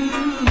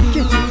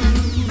you.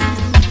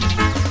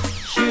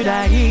 Should I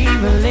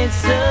even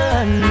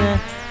listen?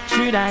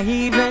 Should I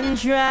even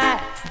try?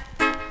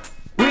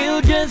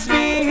 We'll just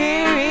be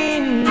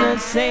hearing the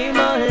same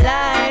old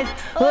lies.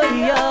 Oh,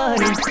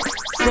 yours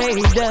say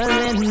it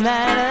doesn't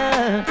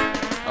matter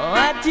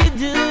what you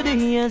do to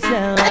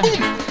yourself.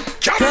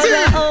 Cause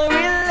the whole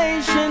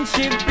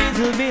relationship is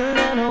built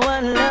on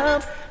one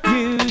love.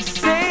 You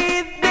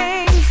say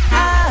things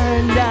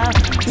are not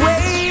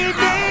way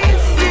they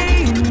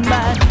seem,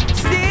 but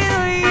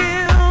still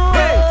you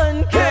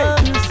won't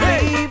come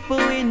sleep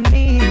with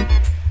me.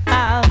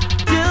 How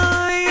do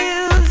you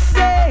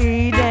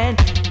say that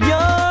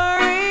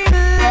you're in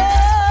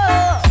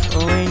love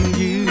when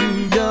you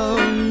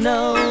don't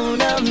know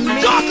the meaning?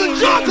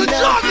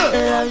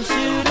 Love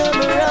should have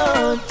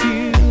brought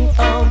you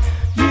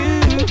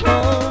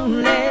home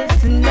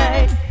last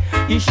night.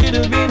 You should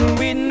have been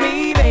with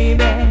me,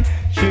 baby.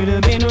 Should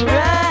have been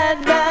right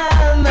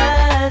by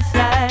my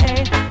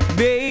side,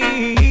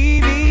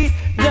 baby.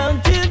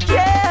 Don't you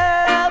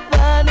care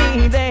about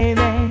me,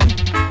 baby?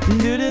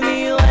 Do to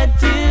me what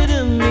you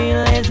do me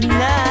last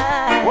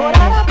night.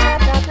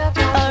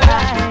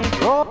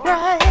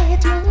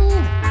 Alright,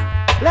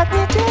 let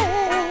me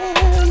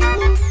tell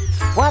you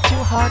what you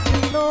hard to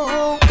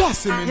know.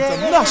 Gossip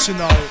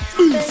International.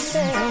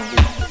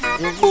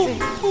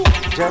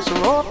 Just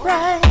rope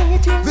right.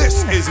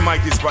 This is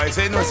Mikey Spice.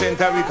 Ain't no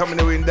center we come in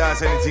the wind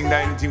dance anything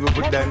we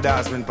put that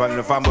endorsement on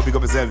the Fambo. Big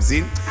up yourself,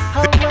 see?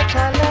 How much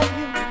I love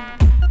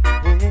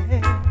you,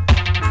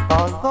 yeah.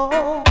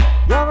 Although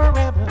you're a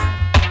rebel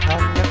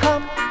and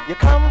you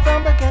come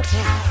from the ghetto,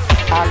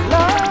 I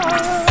love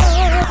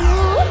you,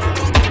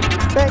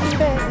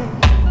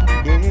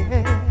 baby,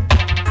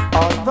 yeah.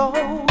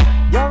 Although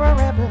you're a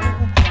rebel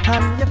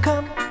and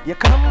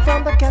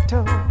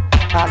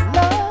I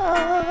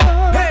love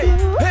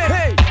you,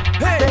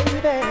 baby.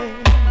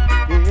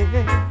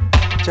 Yeah.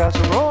 Just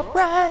road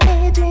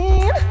riding,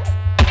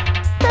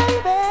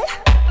 baby.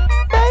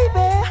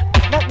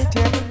 Let me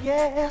tell you,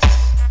 yes,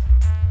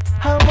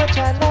 how much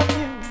I love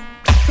you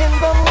in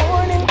the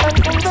morning and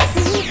in the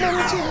evening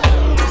too.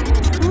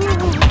 Ooh,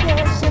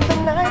 yes, in the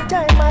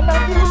nighttime I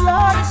love you,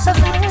 Lord. So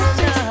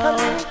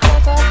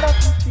because I love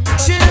you too.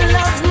 She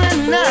loves me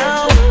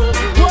now.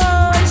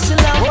 Whoa, she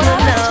loves me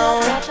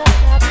now.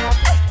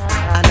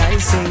 And I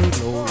sing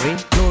glory,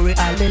 glory,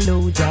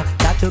 hallelujah.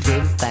 Got to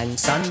give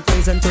thanks and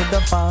praise unto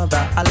the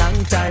Father. A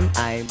long time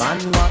I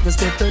man walk this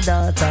little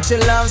daughter. She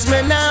loves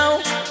me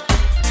now.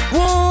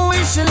 Woo,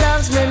 she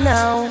loves me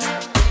now.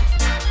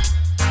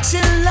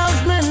 She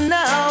loves me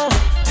now.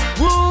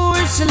 Woo,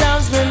 she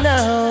loves me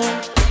now.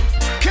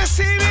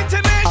 Kasim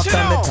International.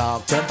 After me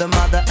talk to the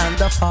mother and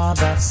the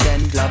father,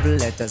 send love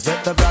letters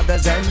with the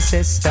brothers and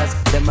sisters.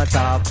 Them a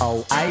talk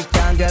how I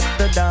can't get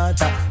the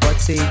daughter, but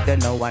see they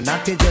know one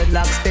naughty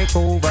dreadlocks take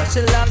over.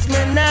 She loves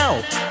me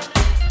now.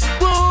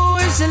 Woo,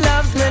 she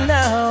loves me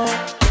now.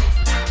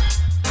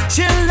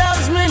 She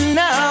loves me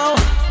now.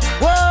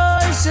 Whoa,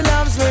 she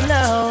loves me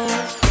now.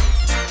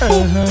 I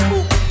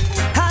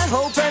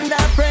hope and I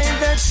pray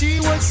that she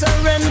would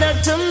surrender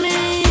to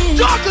me.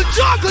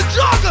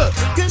 Jogger.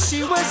 Cause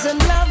she was in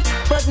love,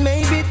 but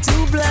maybe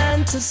too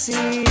blind to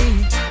see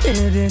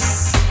it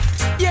is.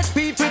 Yet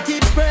people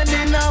keep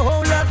spreading a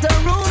whole lot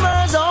of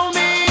rumors on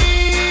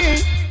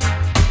me.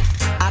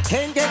 I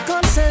can't get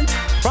consent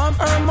from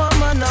her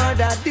mama nor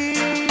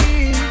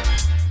daddy,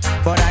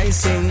 but I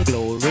sing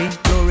glory,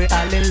 glory,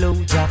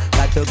 hallelujah.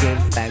 Got to give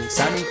thanks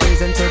and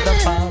praise unto the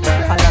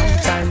Father. A long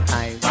time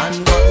I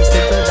man got this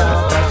little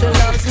daughter. She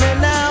loves me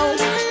now.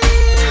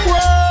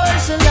 Whoa,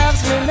 she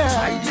loves me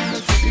now. I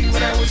didn't see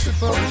what I was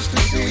supposed to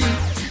see.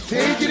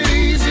 Taking it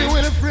easy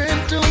when a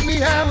friend told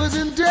me I was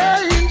in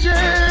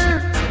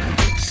danger.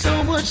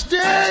 So much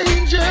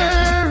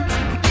danger.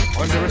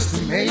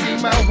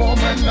 Underestimating my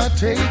woman, not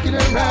taking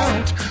her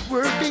out.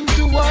 Working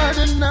too hard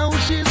and now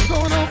she's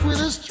gone off with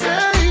a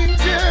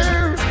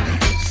stranger.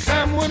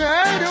 Someone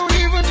I don't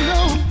even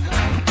know.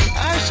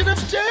 I should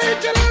have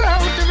taken her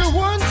out every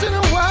once in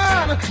a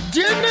while.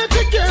 Dinner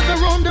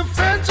together on the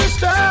fancy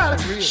style.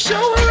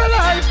 Show her a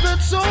life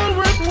that's all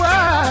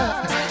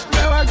worthwhile.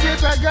 Now I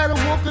guess I gotta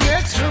walk an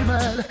extra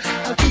mile.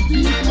 I could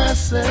beat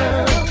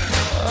myself.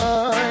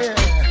 Oh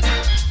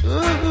yeah.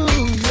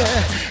 Ooh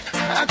yeah.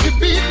 I could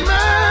beat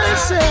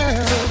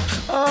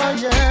myself. Oh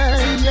yeah.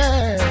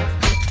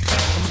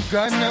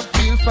 I'm gonna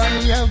feel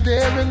funny out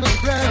there in the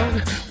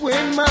crowd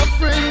when my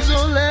friends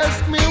all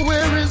ask me,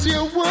 where is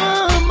your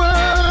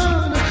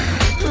woman?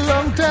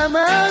 Long time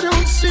I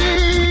don't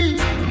see.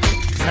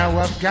 Now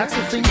I've got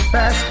to think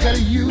fast, gotta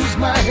use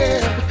my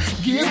head.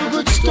 Give a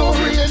good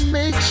story and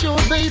make sure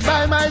they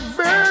buy my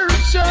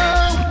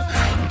version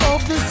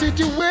of the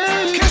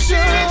situation. Kasim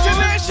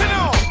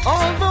International.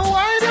 Although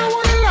I don't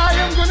wanna lie,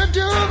 I'm gonna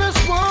do this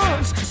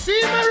once.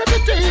 See my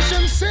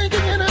reputation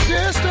sinking in a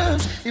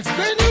distance. If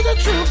they knew the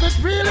truth that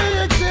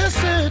really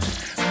existed,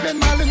 then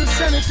my little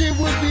sanity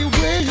would be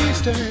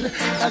wasted.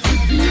 I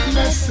could beat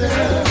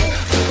myself.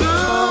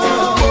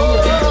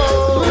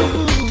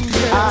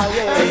 I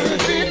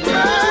could beat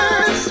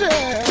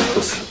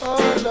myself. Oh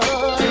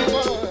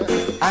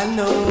Lord. I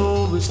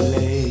know it's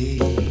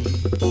late.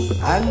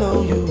 I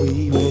know you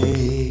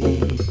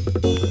remade.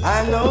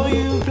 I know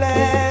you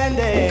planned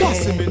it.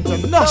 Kasim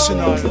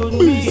International.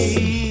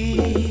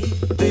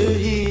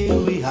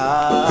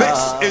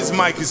 This is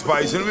Mikey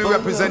Spice, and we're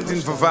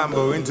representing for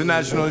Fambo,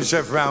 international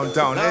chef round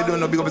town. I don't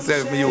know, big up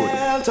yourself, me youth.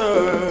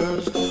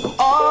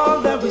 All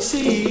that we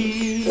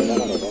see,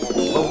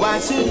 but why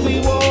should we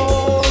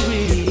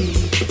worry?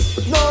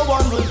 No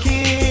one will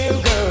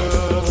kill,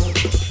 girl.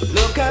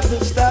 Look at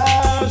the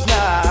stars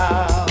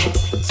now,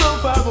 so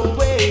far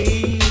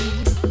away.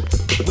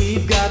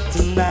 We've got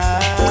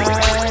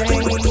tonight.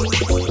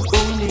 Who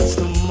needs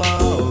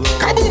tomorrow?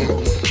 Kaboom!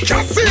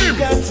 Kasim! We've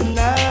got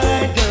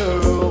tonight,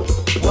 girl.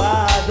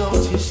 Why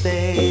don't you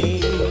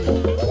stay?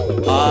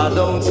 Why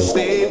don't you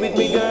stay with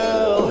me,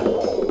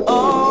 girl?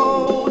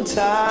 All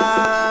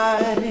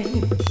time.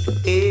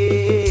 Yeah.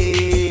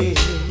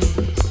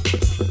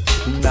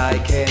 I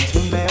can't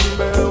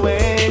remember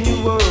when you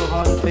were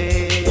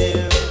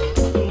unfair,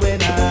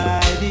 when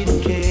I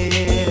didn't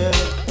care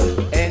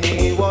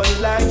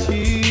anyone like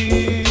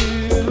you.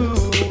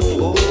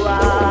 Oh,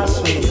 I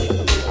swear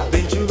I've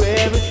been through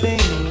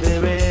everything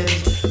there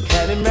is.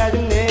 Can't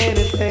imagine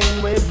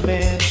anything we've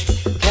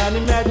missed. Can't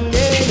imagine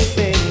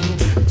anything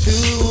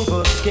two of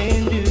us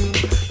can do.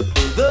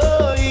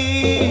 Though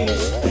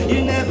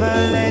you never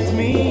let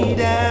me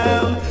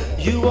down,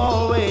 you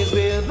always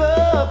wear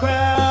the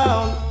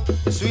crown.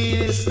 The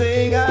sweetest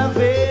thing I've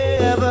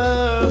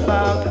ever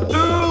found.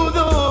 Through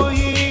the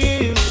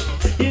years,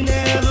 you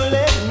never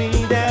let me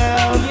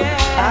down.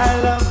 I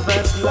love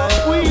that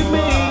life we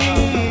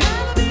made.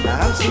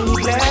 I'm so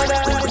glad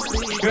I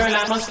see. Girl,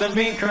 I must have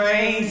been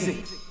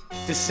crazy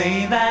to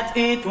say that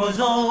it was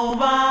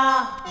over.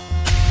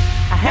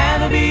 I had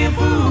to be a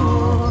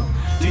fool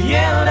to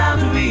yelled out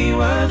we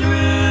were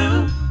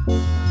through.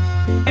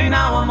 And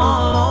now I'm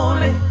all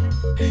lonely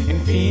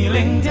and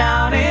feeling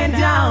down and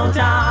down,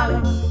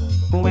 darling.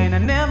 When I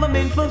never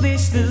meant for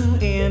this to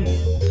end,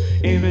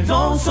 it was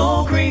all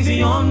so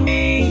crazy on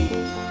me.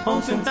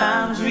 Oh,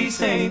 sometimes we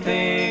say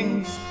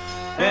things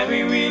that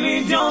we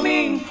really don't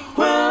mean.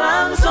 Well,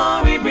 I'm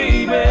sorry,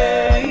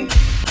 baby.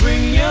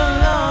 Bring your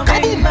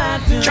loving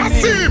back to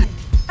me.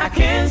 I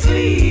can't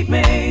sleep,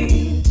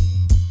 mate.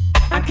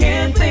 I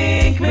can't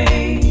think,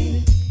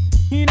 mate.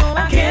 You know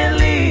I can't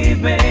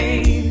live,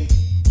 mate.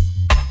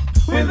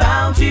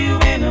 Without you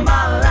in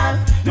my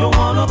life, don't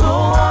wanna go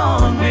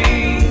on,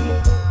 mate.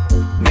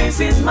 This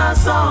is my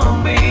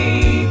song,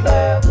 babe.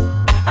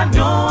 I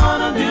don't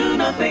wanna do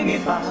nothing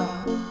if I'm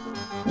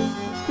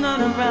not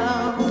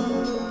around.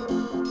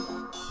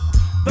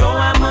 Though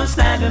I must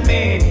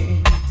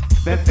admit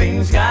that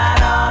things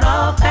got out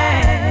of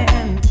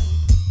hand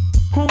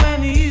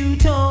when you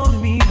told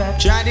me that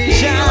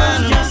tradition he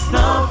was just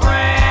a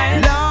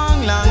friend.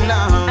 Long, long,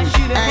 long. I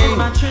should have put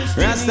my trust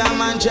in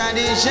Rastaman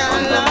tradition,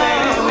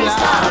 long,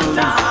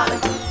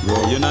 long.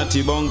 Bro, you not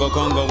Bongo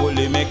Congo, will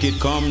they make it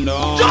come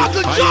down?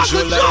 And you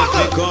should let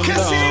it come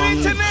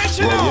down.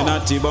 Bro, you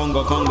not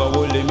Bongo Congo,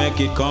 will they make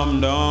it come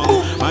down?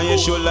 And you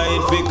should let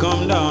it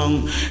come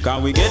down.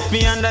 Can we get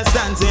me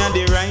understand, say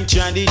the right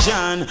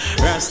tradition?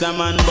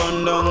 Rastaman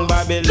bun down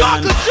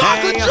Babylon.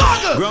 Hey,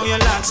 grow your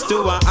locks to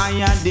a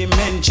higher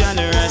dimension.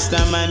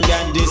 Rastaman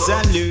got the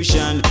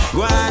solution.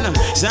 Go on,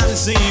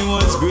 Samson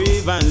was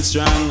brave and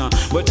strong,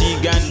 but he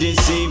got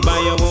deceived by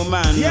a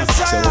woman.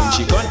 So when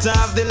she cut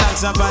off the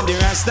locks up on the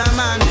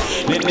Rastaman,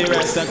 then the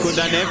Rasta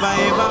coulda never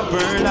ever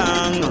burn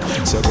long.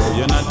 So go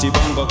you not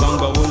Bongo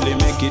Congo, will they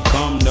make it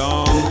come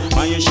down?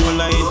 And you should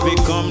let it be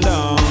come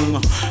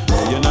down. Go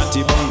you not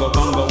Bongo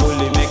Congo, will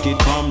they make it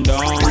come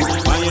down?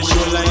 And you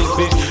should let it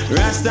be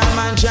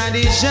Rastaman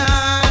tradition.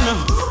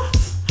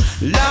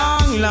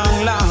 Long,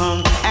 long,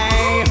 long,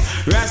 ay,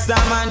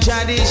 Rastaman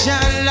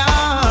tradition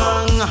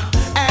long,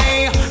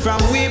 ay, from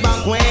way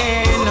back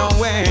when, oh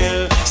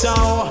well. So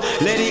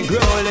let it grow,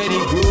 let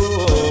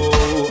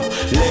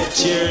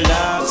your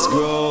locks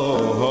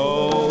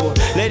grow.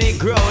 Let it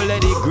grow,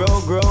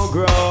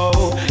 grow.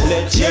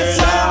 Let your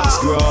locks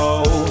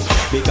grow.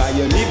 Because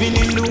you're living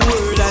in the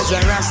world as a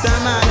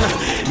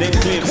Rastaman. Them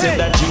claims said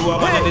that you are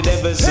one of the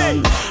devil's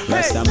son.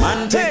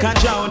 Rastaman take a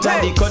drought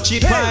and the coachy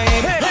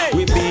pipe.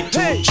 We beat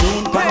to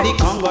tune pan the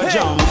Congo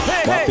jump.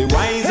 Coffee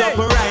rise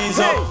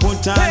up,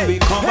 put on we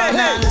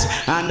covenant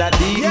and a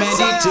deep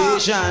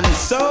meditation.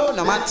 So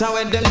no matter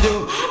what them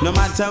do, no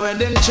matter what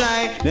them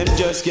try, them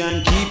just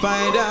can't keep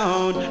I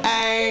down.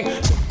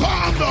 Ay.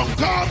 Calm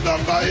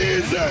down,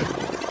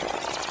 easy.